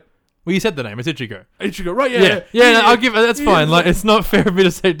name. Yep. Well, you said the name. It's Ichigo. Ichigo. Right. Yeah. No, I'll give it. That's fine. Like, it's not fair for me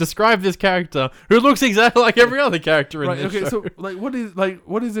to say describe this character who looks exactly like every other character in Right. this Okay. show. So, what is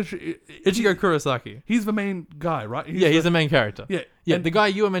Ichigo Kurosaki. He's the main guy, right? He's the main character. Yeah. Yeah, and- the guy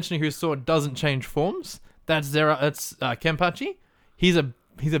you were mentioning whose sword doesn't change forms. That's Kenpachi. He's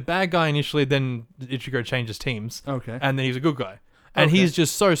a bad guy initially. Then Ichigo changes teams, Okay. and then he's a good guy. And Okay. he's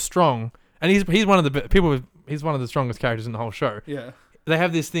just so strong. And he's one of the people. He's one of the strongest characters in the whole show. Yeah. they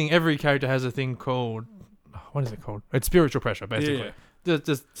have this thing. Every character has a thing called, what is it called? It's spiritual pressure, basically.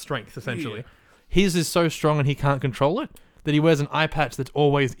 Just strength, essentially. Yeah. His is so strong and he can't control it that he wears an eye patch that's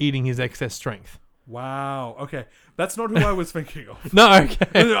always eating his excess strength. Wow. Okay, that's not who I was thinking of. No,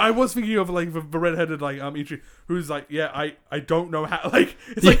 okay. I was thinking of like the redheaded like Ichi, who's like, I don't know how. Like,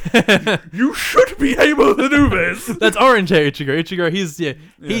 it's like you should be able to do this. That's orange hair Ichigo. Ichigo,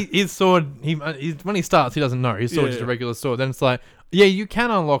 his sword. When he starts, he doesn't know. His sword's just a regular sword. Then it's like, you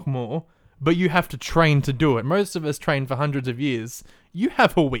can unlock more, but you have to train to do it. Most of us train for hundreds of years. You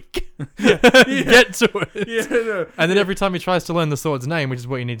have a week. Get to it. Yeah, no. And then every time he tries to learn the sword's name, which is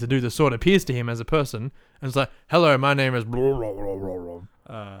what you need to do, the sword appears to him as a person. And it's like, hello, my name is blah, blah, blah, blah,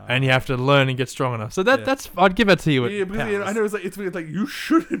 blah. And you have to learn and get strong enough. So that's, I'd give it to you. Yeah, because I know it's like you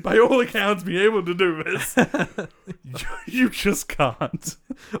should, by all accounts, be able to do this. you just can't.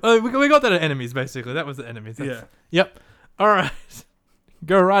 We got that at enemies, basically. That was the enemies. Yep. All right.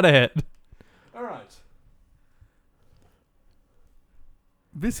 Go right ahead. All right.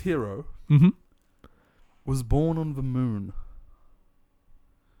 This hero was born on the moon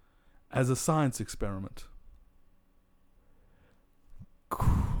as a science experiment.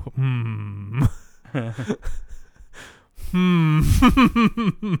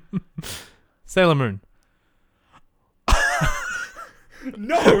 Sailor Moon.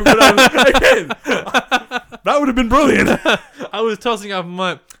 No, but again, that would have been brilliant. I was tossing up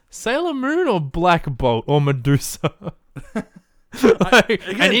my Sailor Moon or Black Bolt or Medusa.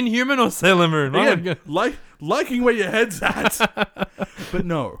 An Inhuman or Sailor Moon? Again, liking where your head's at. But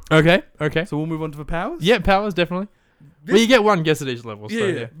no. Okay. So we'll move on to the powers? Yeah, powers, definitely. Well, you get one guess at each level.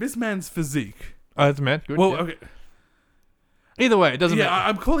 Yeah. This man's physique. Oh, that's a man. Good. Well, okay. Either way, it doesn't matter. Yeah,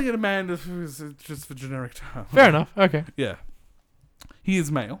 I'm calling it a man just for generic term. Fair enough. Okay. Yeah. He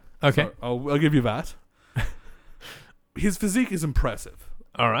is male. Okay. So I'll give you that. His physique is impressive.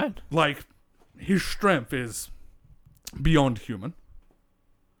 All right. Like, his strength is beyond human.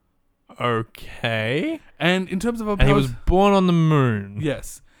 Okay. And in terms of our And he powers, was born on the moon.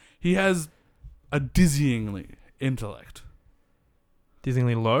 yes, he has a dizzyingly intellect.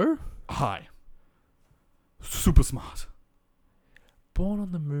 Dizzyingly low? High. Super smart. Born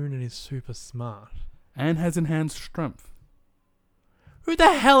on the moon and is super smart. And has enhanced strength. Who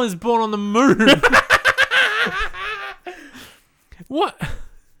the hell is born on the moon? What?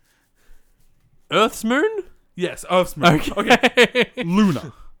 Earth's moon? Yes, Earth's moon. Okay.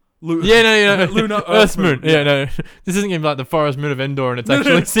 Luna. No. Luna, Earth's moon. Yeah, no. This isn't going to be like the forest moon of Endor and it's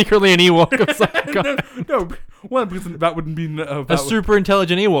actually secretly an Ewok of some kind. No. One, because that wouldn't be... a super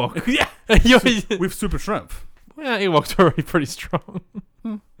intelligent Ewok. Yeah. With super strength. Well, Ewoks are already pretty strong.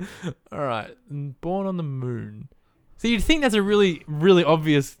 Alright. Born on the moon. So you'd think that's a really, really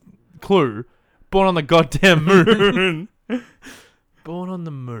obvious clue. Born on the goddamn moon. Born on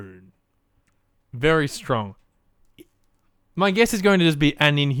the moon. Very strong. My guess is going to just be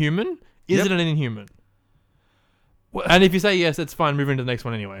an Inhuman. Is it an Inhuman? Well, and if you say yes, it's fine. Moving to the next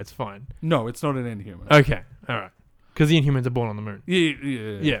one anyway. It's fine. No, it's not an Inhuman. Okay. All right. Because the Inhumans are born on the moon.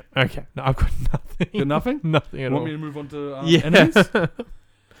 Yeah. Okay. No, I've got nothing. Got nothing? Nothing at all. Want me to move on to yeah. enemies?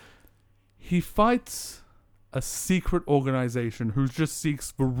 He fights a secret organization who just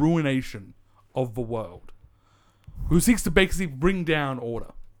seeks the ruination of the world. Who seeks to basically bring down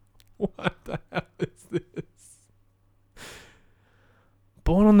order. What the hell is this?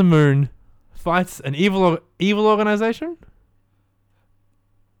 Born on the moon, fights an evil organization?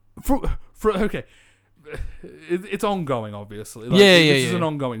 Okay. It's ongoing, obviously. This is an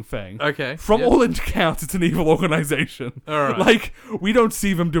ongoing thing. Okay. From all accounts, it's an evil organization. All right. Like, we don't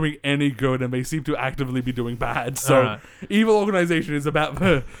see them doing any good, and they seem to actively be doing bad. So, evil organization is about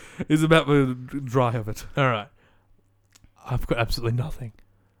the dry of it. All right. I've got absolutely nothing.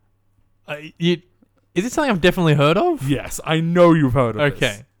 Is it something I've definitely heard of? Yes, I know you've heard of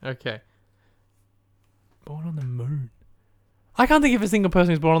this. Okay. Born on the moon. I can't think of a single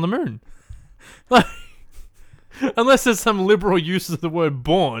person who's born on the moon. Like, unless there's some liberal use of the word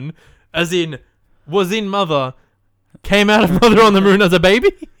born, as in, was in mother, came out of mother on the moon as a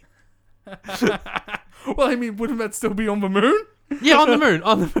baby? Well, I mean, wouldn't that still be on the moon? Yeah, on the moon.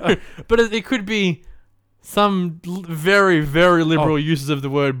 But it could be some very, very liberal uses of the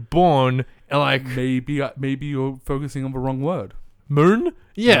word born, like... Maybe you're focusing on the wrong word. Moon?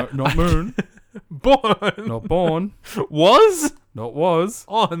 Yeah. No, not moon. Born. Not born. Was? Not was.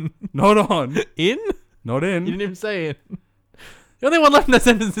 On. Not on. In? Not in. You didn't even say it. The only one left in that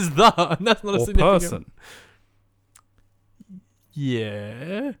sentence is the, and that's not a significant... person.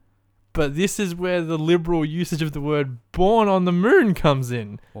 Yeah. But this is where the liberal usage of the word born on the moon comes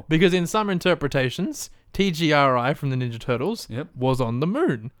in. Because in some interpretations, TGRI from the Ninja Turtles Yep. was on the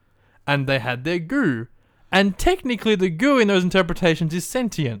moon. And they had their goo. And technically the goo in those interpretations is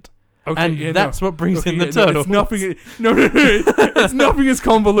sentient. Okay, And yeah, that's no. what brings Okay, in the yeah, turtles. No, it's nothing as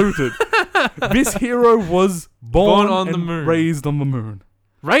convoluted. This hero was born on and the moon. raised on the moon.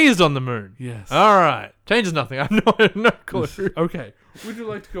 Raised on the moon. Yes. All right. Changes nothing. I have no clue. Okay. Would you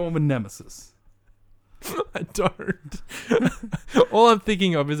like to go on with Nemesis? I don't. All I'm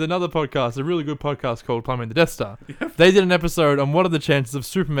thinking of is another podcast, a really good podcast called Climbing the Death Star. Yep. They did an episode on what are the chances of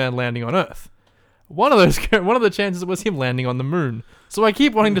Superman landing on Earth. One of the chances was him landing on the moon. So I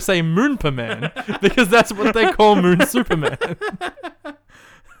keep wanting to say Moonperman because that's what they call Moon Superman.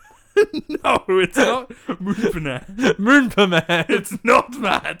 No, it's not Moonperman. Moonperman. It's not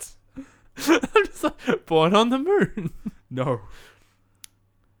that. I'm just like, born on the moon. No.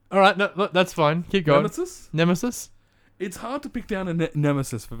 All right, no, that's fine. Keep going. Nemesis. It's hard to pick down a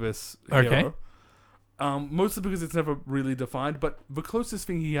nemesis for this hero. Mostly because it's never really defined, but the closest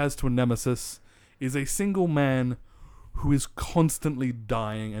thing he has to a nemesis is a single man who is constantly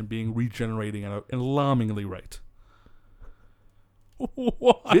dying and being regenerating at an alarmingly rate.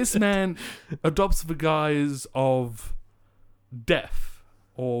 What? This man adopts the guise of Death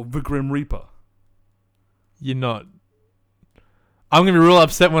or the Grim Reaper. You're not. I'm going to be real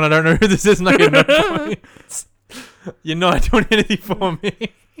upset when I don't know who this is and I get no points. You're not doing anything for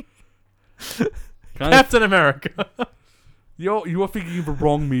me. Captain America. You are thinking of the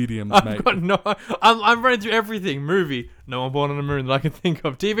wrong mediums, mate. I've got no. I'm running through everything. Movie, no one born on the moon that I can think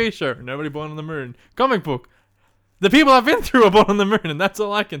of. TV show, nobody born on the moon. Comic book, the people I've been through are born on the moon, and that's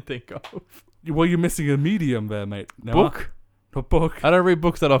all I can think of. Well, you're missing a medium there, mate. No, Book? A book. I don't read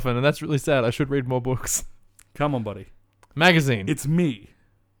books that often, and that's really sad. I should read more books. Come on, buddy. Magazine. It's me.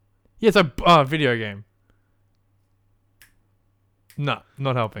 Yeah, it's a video game. No,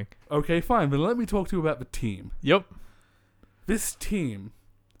 not helping. Okay, fine, but let me talk to you about the team. Yep. This team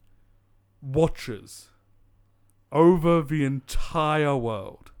watches over the entire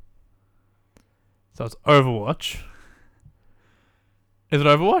world. So it's Overwatch. Is it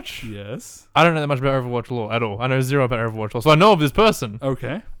Overwatch? Yes. I don't know that much about Overwatch lore at all. I know zero about Overwatch lore. So I know of this person.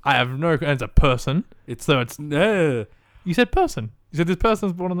 Okay. I have no... And it's a person. It's You said person. You said this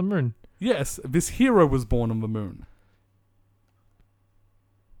person's born on the moon. Yes, this hero was born on the moon.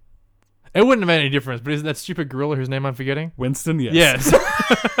 It wouldn't have made any difference, but isn't that stupid gorilla whose name I'm forgetting? Winston, yes. Yes.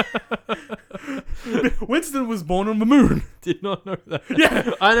 Winston was born on the moon. Did not know that.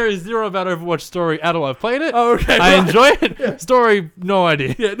 Yeah. I know zero about Overwatch story at all. I've played it. Oh, okay. I right. enjoy it. Yeah. Story, no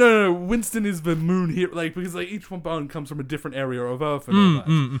idea. Yeah, no. Winston is the moon hero, because each component comes from a different area of Earth and all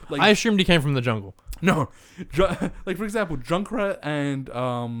that. Like, I assumed he came from the jungle. no, for example, Junkrat and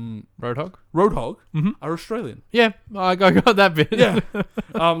Roadhog? Roadhog are Australian. Yeah, I got that bit. Yeah,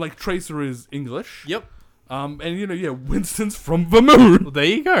 like Tracer is English. Yep. And Winston's from the moon. Well, there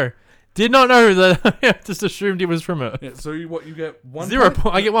you go. Did not know that. Just assumed he was from Earth. Yeah, so you get 1 0 point?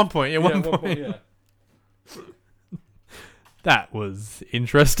 point. I get 1 point. Yeah, Yeah, 1 1 point. yeah. That was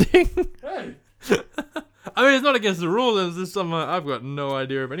interesting. Hey. I mean, it's not against the rule. There's just some. I've got no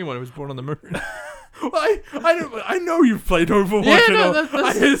idea of anyone who was born on the moon. Well, I know you've played Overwatch. Yeah, and no, all.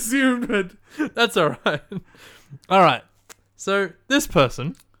 that's- I assumed that. That's all right. All right. So this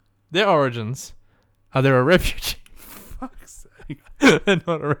person, their origins are they're a refugee. Fuck's sake. They're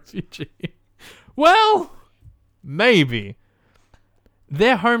not a refugee. Well, maybe.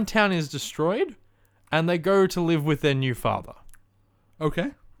 Their hometown is destroyed, and they go to live with their new father.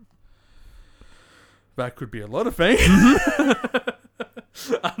 Okay. That could be a lot of things.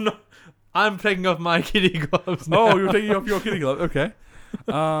 I'm taking off my kitty gloves now. Oh, you're taking off your kitty glove. Okay.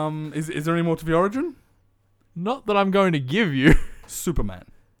 Is there any more to the origin? Not that I'm going to give you. Superman.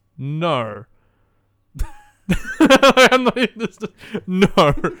 No. I'm not even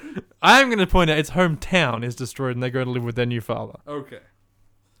no. I'm going to point out its hometown is destroyed and they go to live with their new father. Okay.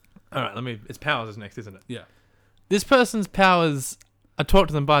 All right, its powers is next, isn't it? Yeah. This person's powers are taught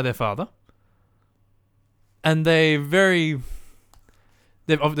to them by their father. And they're very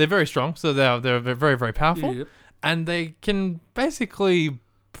strong, so they're very, very powerful. Yep. And they can basically,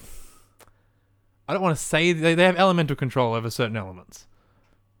 I don't want to say, they have elemental control over certain elements.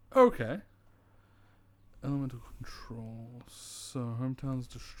 Okay. Elemental control. So, hometown's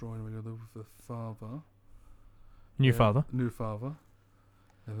destroyed. We go live with the father. New father. New father.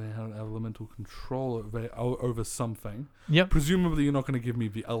 And they have elemental control over something. Yep. Presumably, you're not going to give me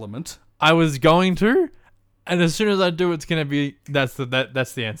the element. I was going to, and as soon as I do, it's going to be that's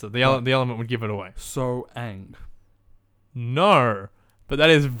the answer. The element would give it away. So, Aang. No, but that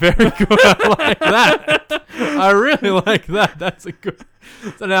is very good. I like that. I really like that. That's a good.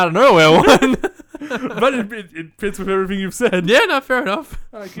 It's an out of nowhere one. But it fits with everything you've said. Yeah, no, fair enough.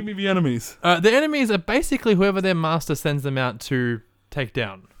 Alright, give me the enemies. The enemies are basically whoever their master sends them out to take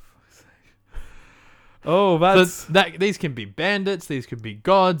down. Oh, that's... These can be bandits, these could be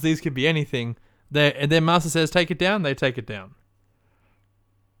gods, these could be anything. Their master says take it down, they take it down.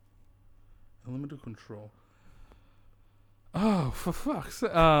 Elemental control. Oh, for fuck's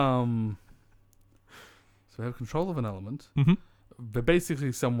sake. So we have control of an element. Mm-hmm. They're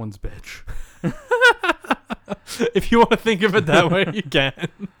basically someone's bitch. If you want to think of it that way, you can.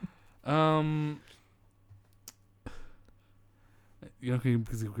 You know,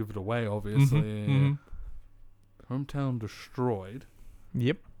 because you give it away, obviously. Mm-hmm. Hometown destroyed.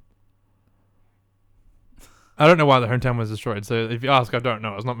 Yep. I don't know why the hometown was destroyed. So if you ask, I don't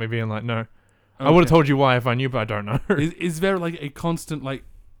know. It's not me being like, no. Okay. I would have told you why if I knew, but I don't know. Is there like a constant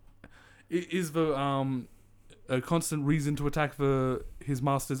is the a constant reason to attack his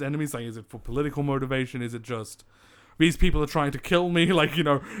master's enemies? Like, is it for political motivation? Is it just these people are trying to kill me? Like, you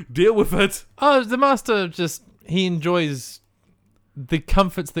know, deal with it. Oh, the master he enjoys the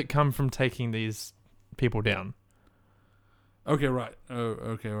comforts that come from taking these people down. Okay, right. Oh,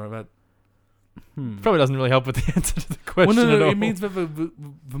 okay, right. That probably doesn't really help with the answer to the question. Well, no, at all. it means that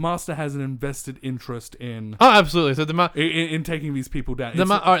the master has an invested interest in. Oh, absolutely. So in taking these people down. All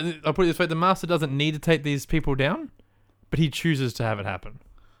right, I'll put it this way: the master doesn't need to take these people down, but he chooses to have it happen.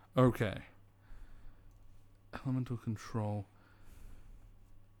 Okay. Elemental control.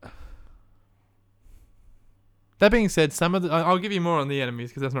 That being said, I'll give you more on the enemies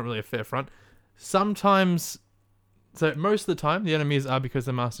because that's not really a fair front. Sometimes. So most of the time, the enemies are because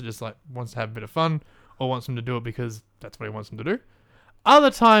the master just like wants to have a bit of fun, or wants them to do it because that's what he wants them to do.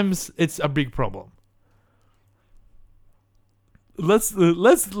 Other times, it's a big problem. Let's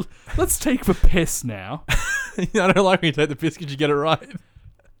take the piss now. I don't like when you take the piss because you get it right.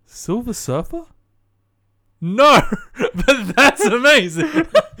 Silver Surfer? No, but that's amazing.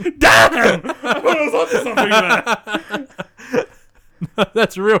 Damn! I thought I was onto something there. No,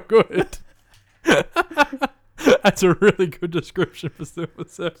 that's real good. That's a really good description for Silver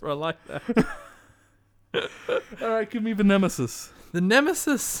Surfer. I like that. Alright, give me the nemesis. The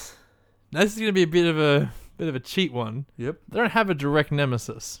nemesis. Now, this is going to be a bit of a cheat one. Yep. They don't have a direct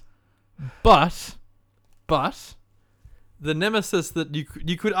nemesis, but the nemesis that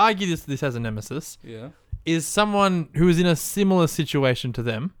you could argue this has a nemesis. Yeah. Is someone who is in a similar situation to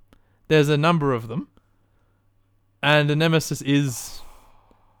them. There's a number of them, and the nemesis is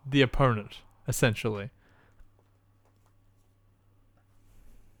the opponent essentially.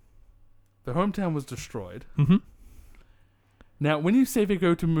 The hometown was destroyed. Mm-hmm. Now, when you say they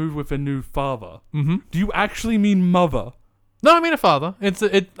go to move with a new father, mm-hmm. do you actually mean mother? No, I mean a father.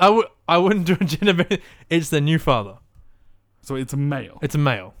 I wouldn't do a gender. It's the new father. So it's a male. It's a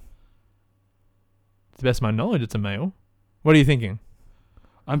male. To the best of my knowledge, it's a male. What are you thinking?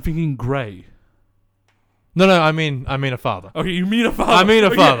 I'm thinking Grey. No, I mean a father. Okay, you mean a father. I mean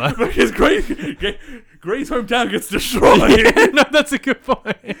a father. Because Grey's hometown gets destroyed. Yeah, no, that's a good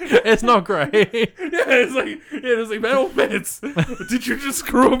point. It's not Grey. It's like that all fits. Did you just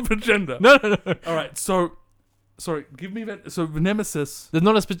screw up the gender? No. All right, so sorry, give me that. So the nemesis. It's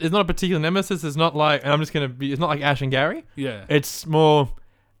not a particular nemesis. It's not like, and it's not like Ash and Gary. Yeah. It's more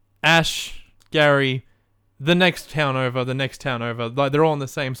Ash, Gary, the next town over. Like they're all on the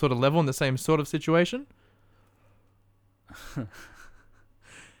same sort of level, in the same sort of situation.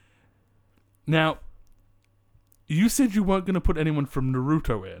 Now, you said you weren't going to put anyone from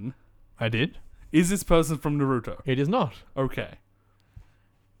Naruto in. I did. Is this person from Naruto? It is not. Okay.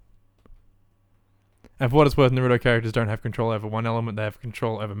 And for what it's worth, Naruto characters don't have control over one element; they have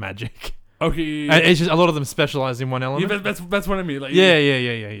control over magic. Okay. And it's just a lot of them specialize in one element. Yeah, that's what I mean. Like, yeah.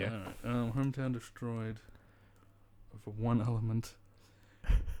 Alright. Hometown destroyed over one element.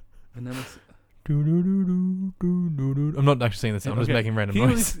 The nemesis. I'm not actually saying this. I'm just making random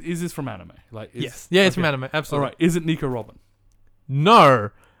noise. Is this from anime? Yes. Yeah, it's from anime. Absolutely. All right. Is it Nico Robin? No.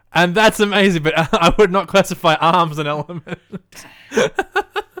 And that's amazing, but I would not classify arms an element. Do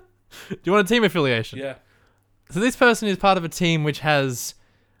you want a team affiliation? Yeah. So this person is part of a team which has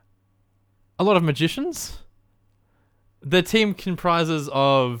a lot of magicians. The team comprises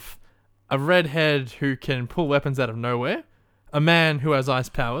of a redhead who can pull weapons out of nowhere, a man who has ice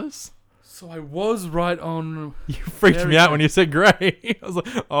powers. So I was right on. You freaked me out when you said grey. I was like,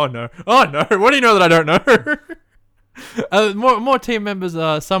 oh no. What do you know that I don't know? More team members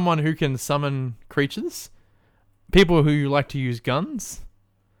are someone who can summon creatures, people who like to use guns.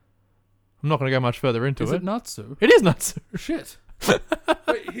 I'm not going to go much further into it. Is it Natsu? It is Natsu. Shit.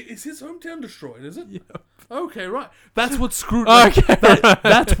 Wait, is his hometown destroyed? Is it? Yeah. Okay, right. That's what screwed. Okay.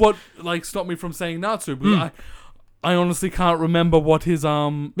 That's what stopped me from saying Natsu. Because I honestly can't remember what his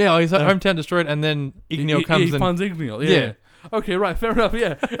Yeah, his hometown destroyed, and then Igneel comes he and finds Igneel. Yeah. Yeah. Okay, right. Fair enough.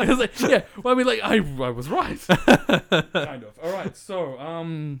 Yeah. It was like, yeah. Well, I mean, like I was right. Kind of. All right. So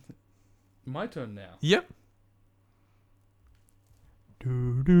my turn now. Yep.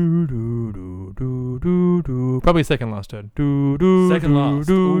 Do, do, do, do, do, do, do. Probably second last turn. Do, do, Second do, last.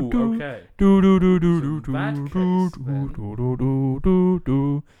 do, Ooh, do. okay. Do, do, do, do, So do, in that do, case, do, then- do, do, do,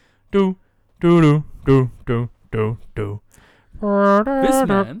 do, do, do, do, do, do, do, do. This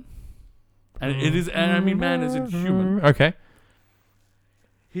man, and it is, and I mean man as in human. Okay.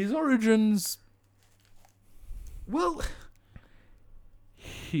 His origins. Well,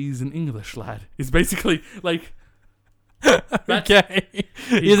 he's an English lad. He's basically like. Okay.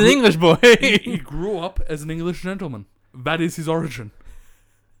 He's an grew- English boy. He grew up as an English gentleman. That is his origin.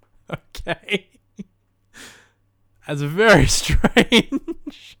 Okay. That's very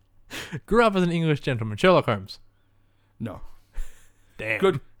strange. Grew up as an English gentleman. Sherlock Holmes. No. Damn.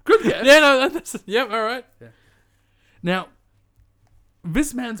 Good guess. Yeah, no, that's... Yep, all right. Yeah. Now,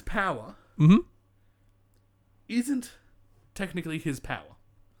 this man's power Mm-hmm. isn't technically his power.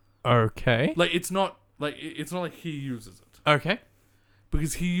 Okay. Like it's not like he uses it Okay.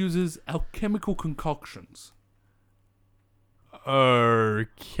 because he uses alchemical concoctions.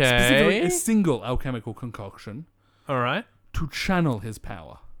 Specifically, Okay. a single alchemical concoction All right. to channel his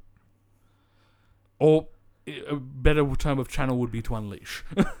power. Or a better term of channel would be to unleash.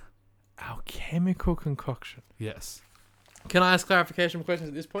 Alchemical concoction. Yes. Can I ask clarification questions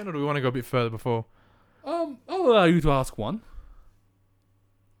at this point, or do we want to go a bit further before? I'll allow you to ask one.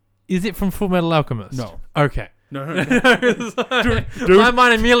 Is it from Full Metal Alchemist? No. Okay. No. My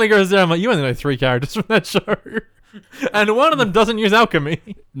mind immediately goes there. I'm like, you only know 3 characters from that show. And one of them doesn't use alchemy.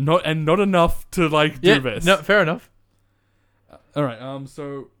 Not enough to do this. No, fair enough. All right.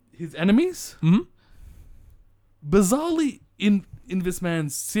 So his enemies, Mm-hmm. bizarrely in this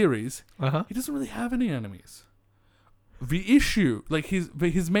man's series, Uh-huh. he doesn't really have any enemies. The issue, like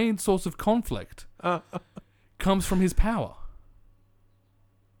his main source of conflict, comes from his power.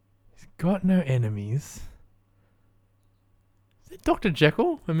 He's got no enemies. Is it Dr.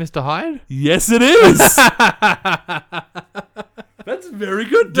 Jekyll and Mr. Hyde? Yes, it is. That's very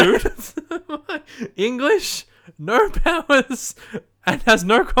good, dude. English, no powers, and has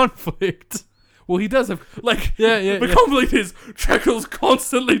no conflict. Well, he does have Yeah. The conflict is Jekyll's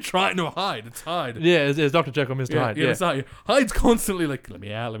constantly trying to hide. It's Hyde. Yeah, it's Dr. Jekyll and Mr. Hyde. Yeah. It's Hyde. Hyde's constantly like, let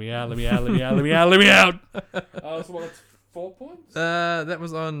me out. So that's 4 points. That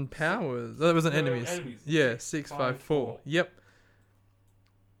was on powers. That was on No, enemies. enemies. Yeah, 6, 6, 5, 5, 4. 4. Yep.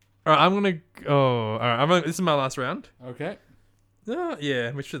 All right, I'm gonna. Oh, all right. This is my last round. Okay. Yeah,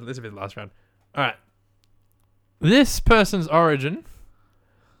 this will be the last round. All right. This person's origin.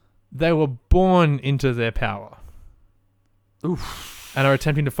 They were born into their power. Oof. And are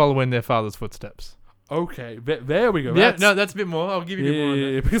attempting to follow in their father's footsteps. Okay. There we go. Yeah, no, that's a bit more. I'll give you a bit more. On that.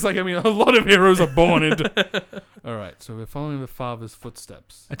 Yeah, because a lot of heroes are born into. All right. So we're following the father's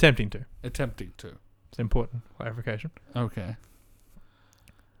footsteps. Attempting to. Attempting to. It's important clarification. Okay.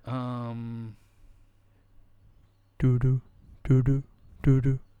 Do do do do do do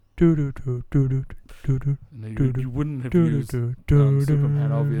do do do do do do do. No, you wouldn't have used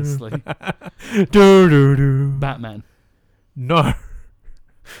Superman, obviously. Batman. No.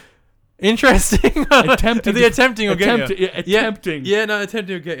 Interesting. Attempting. The attempting will get you. Attempting. Yeah, no,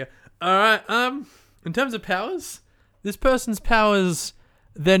 attempting will get you. All right. In terms of powers, this person's powers,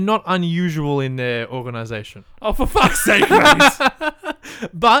 they're not unusual in their organization. Oh, for fuck's sake, mate.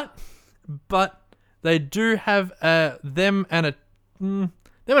 But they do have them and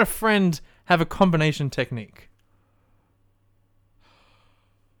a friend have a combination technique.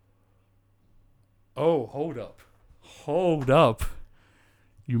 Oh, hold up.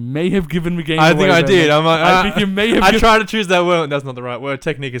 You may have given the game I away. think I did. I think you may have I tried to choose that word. That's not the right word.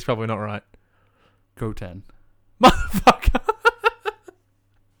 Technique is probably not right. Go 10. Motherfucker.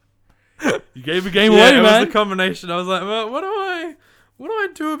 You gave the game Yeah, away, it man. was the combination. I was like, well, what do I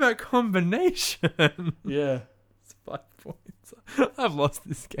do about combination? Yeah. It's 5 points. I've lost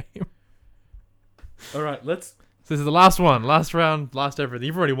this game. All right, let's... So this is the last one. Last round, last everything.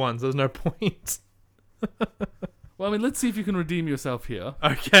 You've already won, so there's no point. Well, I mean, let's see if you can redeem yourself here.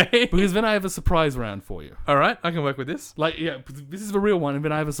 Okay. Because then I have a surprise round for you. All right, I can work with this. This is the real one, and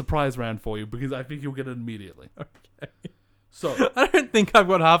then I have a surprise round for you, because I think you'll get it immediately. Okay. So, I don't think I've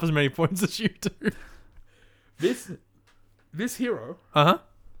got half as many points as you do. this hero, Uh-huh.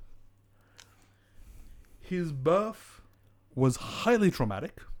 his birth was highly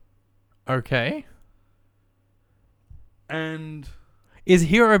traumatic. Okay. And Is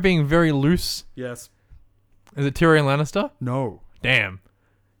Hero being very loose? yes, Is it Tyrion Lannister? no. Damn.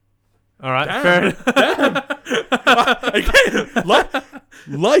 All right. Damn. Fair enough. Again,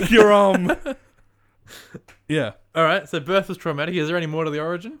 like your yeah. All right. So birth was traumatic. Is there any more to the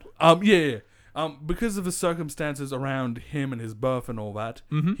origin? Yeah. Because of the circumstances around him and his birth and all that,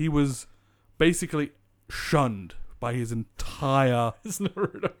 he was basically shunned by his entire. It's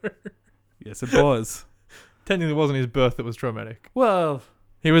Naruto. Yes, it was. Technically, it wasn't his birth that was traumatic. Well,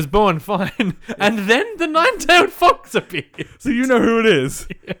 He was born fine, and then the nine-tailed fox appeared. so you know who it is.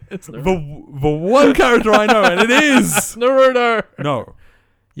 Yeah, it's Naruto. The one character I know, and it is Naruto. no,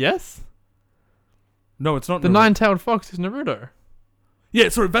 Yes? no, it's not The Naruto. nine-tailed fox is Naruto. Yeah,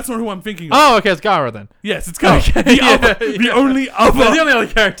 sorry, that's not who I'm thinking of. Oh, okay, it's Gaara then. Yes, it's Gaara. Okay, the yeah, other, the yeah. only other. That's the only other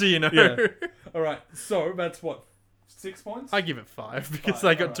character you know. Yeah. All right, so that's what 6 points. I give it 5 because Five,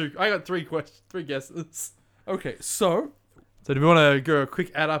 I got alright. two. I got three guesses. Okay, so So do we want to go a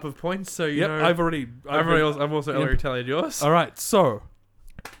quick add up of points? So you yep, know, I've also Yep. already tallied yours. All right, so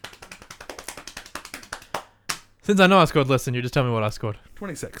Since I know I scored less than you, just tell me what I scored.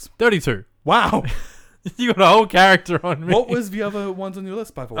 26. 32. Wow. You got a whole character on me. What was the other ones on your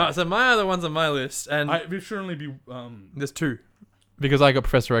list, by the way? So my other ones on my list, and There should only be there's 2. Because I got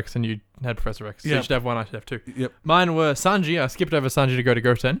Professor X and you had Professor X. So Yeah. you should have 1, I should have 2. Yep. Mine were Sanji. I skipped over Sanji to go to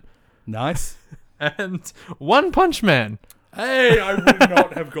Goten. Nice. And One Punch Man. Hey, I would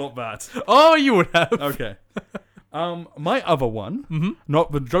not have got that. Oh, you would have. Okay. My other one, Mm-hmm.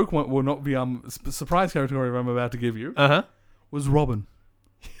 not the joke one, will not be surprise category I'm about to give you, Uh-huh. was Robin.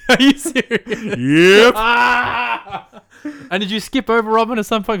 Are you serious? Yep. Ah! And did you skip over Robin at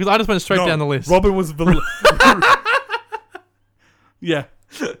some point? Because I just went straight No, down the list. Robin was the. Yeah.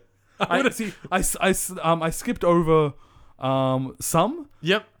 I skipped over some.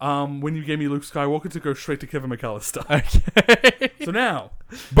 Yep. When you gave me Luke Skywalker to go straight to Kevin McAllister. Okay. So now,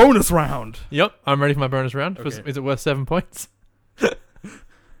 bonus round. Yep. I'm ready for my bonus round. Okay. Is it worth 7 points?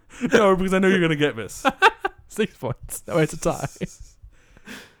 No, because I know you're gonna get this. 6 points. That way it's a tie.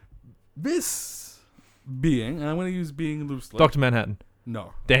 This being, and I'm gonna use being loosely. Dr. Manhattan.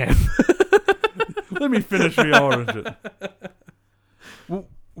 No. Damn. Let me finish the origin. Well,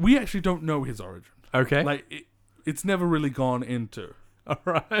 we actually don't know his origin. Okay. Like, it's never really gone into.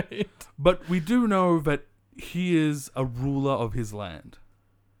 Alright. But we do know that he is a ruler of his land.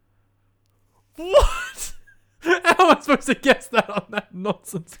 What? How am I supposed to guess that on that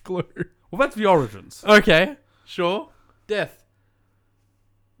nonsense clue? Well, that's the origins. Okay. Sure. Death.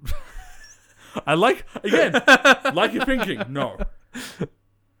 I like your thinking. No.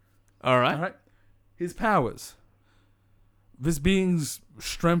 Alright. All right. His powers. This being's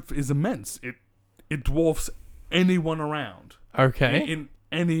strength is immense. It dwarfs anyone around. Okay. In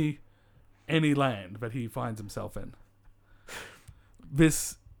any land that he finds himself in.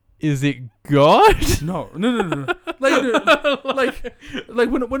 This Is it God? no. Like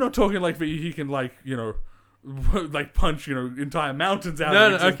we're not talking like that he can like punch entire mountains out. No,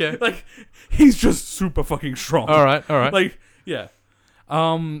 of no, existence. okay. Like he's just super fucking strong. Alright. Like yeah.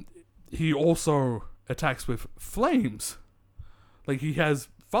 He also attacks with flames. Like he has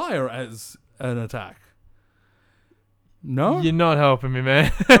fire as an attack. No? You're not helping me,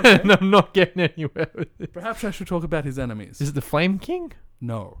 man. Okay. I'm not getting anywhere with it. Perhaps I should talk about his enemies. Is it the Flame King?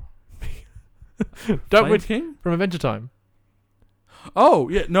 No. Don't Flame wait King? from Adventure Time. Oh,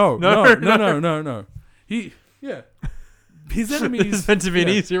 yeah, no. His enemies... It's meant to be an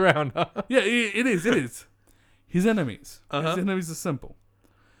yeah. easy round, huh? Yeah, it is. His enemies. Uh-huh. His enemies are simple.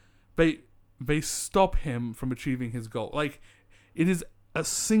 They stop him from achieving his goal. Like, it is a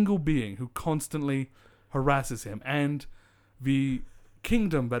single being who constantly harasses him, and the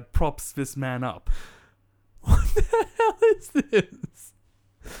kingdom that props this man up. What the hell is this?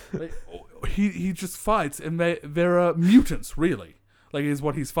 Like, he just fights, and there are mutants, really. Like, is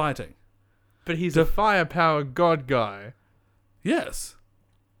what he's fighting. But he's a firepower god guy. Yes.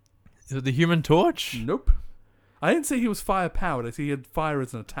 Is it the Human Torch? Nope. I didn't say he was fire-powered. I said he had fire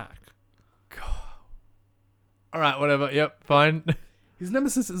as an attack. Alright, whatever. Yep, fine. His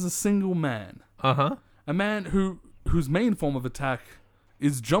nemesis is a single man. Uh-huh. A man whose main form of attack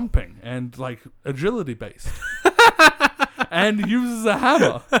is jumping and, like, agility-based. And uses a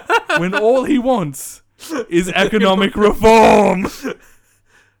hammer when all he wants is economic reform.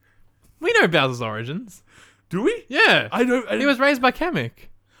 We know Bowser's origins. Do we? Yeah. I He was raised by Kamek.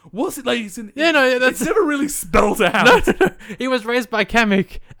 Was it like... That's... It's never really spelled out. No. He was raised by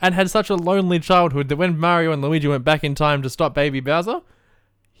Kamek and had such a lonely childhood that when Mario and Luigi went back in time to stop baby Bowser,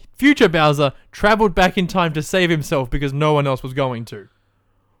 future Bowser traveled back in time to save himself because no one else was going to.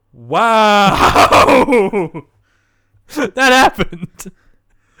 Wow! That happened.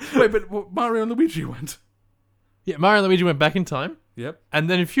 Wait, but Mario and Luigi went. Yeah, Mario and Luigi went back in time. Yep. And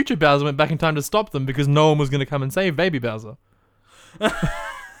then future Bowser went back in time to stop them because no one was going to come and save baby Bowser.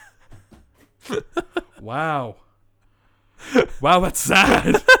 Wow. Wow, that's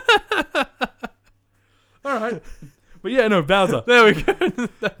sad. All right. But yeah, no, Bowser. There we go.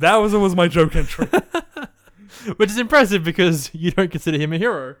 That was my joke entry. Which is impressive because you don't consider him a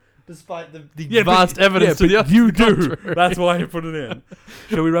hero, despite the vast evidence to the other. You do. contrary. That's why I put it in.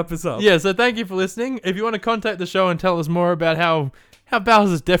 Shall we wrap this up? Yeah, so thank you for listening. If you want to contact the show and tell us more about how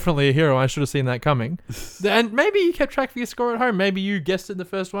Bowser's definitely a hero, I should have seen that coming. And maybe you kept track of your score at home. Maybe you guessed it in the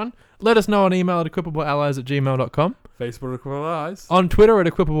first one. Let us know on email at equipableallies@gmail.com. Facebook Equipable Allies. On Twitter at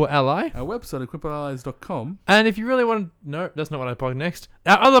equipableally. Our website, equipableallies.com. And if you really want to... No, that's not what I plug next.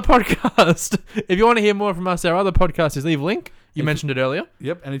 Our other podcast. If you want to hear more from us, our other podcast is Leave Link. You mentioned it earlier.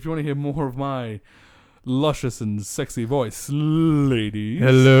 Yep, and if you want to hear more of my luscious and sexy voice, ladies.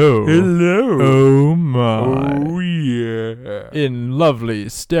 Hello. Hello. Oh my. Oh yeah. In lovely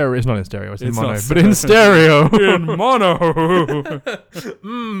stereo. It's not in stereo, it's in It's mono. not But in stereo. In mono.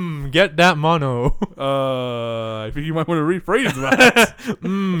 Get that mono. I think you might want to rephrase that.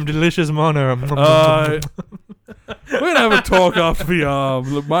 Delicious mono. We're going to have a talk after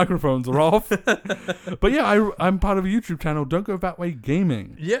the microphones are off. But yeah, I'm part of a YouTube channel, Don't Go That Way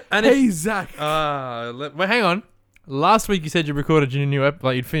Gaming. Yeah. And hey, Zach. wait, hang on. Last week you said you recorded your new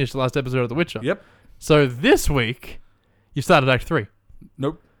you'd finished the last episode of The Witcher. Yep. So this week, you started Act 3.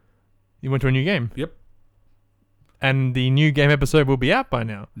 Nope. You went to a new game. Yep. And the new game episode will be out by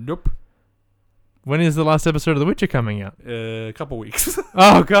now. Nope. When is the last episode of The Witcher coming out? A couple weeks.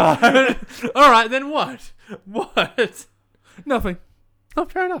 Oh, God. All right, then what? What? Nothing. Oh,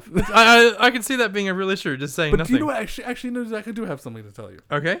 fair enough. I can see that being a real issue, just saying But nothing. do you know what? Actually, no, Zach, I do have something to tell you.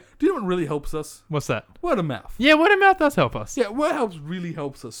 Okay. Do you know what really helps us? What's that? Word of mouth. Yeah, word of mouth does help us. Yeah, word really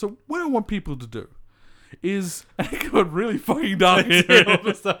helps us. So what I want people to do is... It got really fucking dark here all of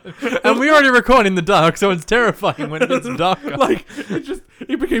a sudden. And we already record in the dark, so it's terrifying when it gets darker. Like,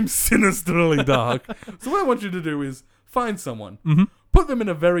 it became sinisterly dark. So what I want you to do is find someone, put them in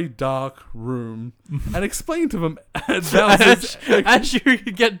a very dark room, and explain to them as you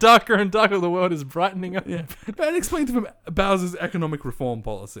get darker and darker, the world is brightening up. Yeah. And explain to them Bowser's economic reform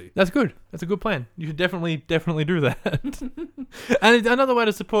policy. That's good. That's a good plan. You should definitely do that. And another way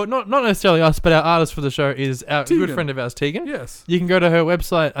to support, not necessarily us, but our artist for the show is our Tegan. good friend of ours, Tegan. Yes. You can go to her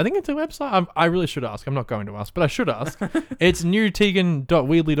website. I think it's a website. I really should ask. I'm not going to ask, but I should ask. It's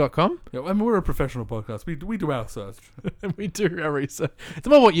newtegan.weebly.com. Yeah, I mean, we're a professional podcast. We do our search. We do our research. It's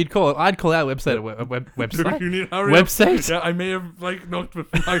more what you'd call it. I'd call our website a website. You need to hurry up. Website? Yeah, I may have knocked the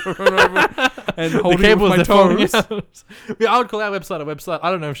microphone over and The holding it cables with my are falling toes. out. Yeah, I would call our website a website. I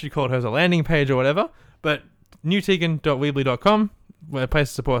don't know if she called hers a landing page or whatever, but newtegan.weebly.com, where a place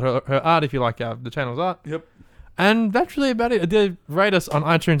to support her art if you like the channel's art. Yep. And that's really about it. They rate us on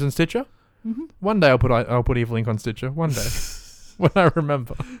iTunes and Stitcher. Mm-hmm. One day I'll put Evelink on Stitcher. One day. When I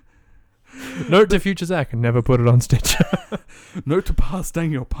remember. Note to future Zach, never put it on Stitcher. Note to pass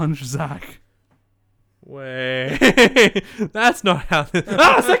Daniel punch Zach. Wait. That's not how this...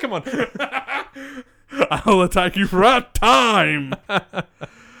 second one! I'll attack you for a time. But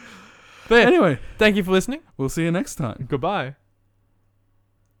yeah, Anyway, thank you for listening. we'll see you next time. Goodbye.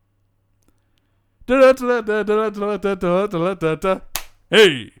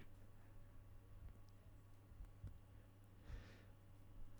 Hey.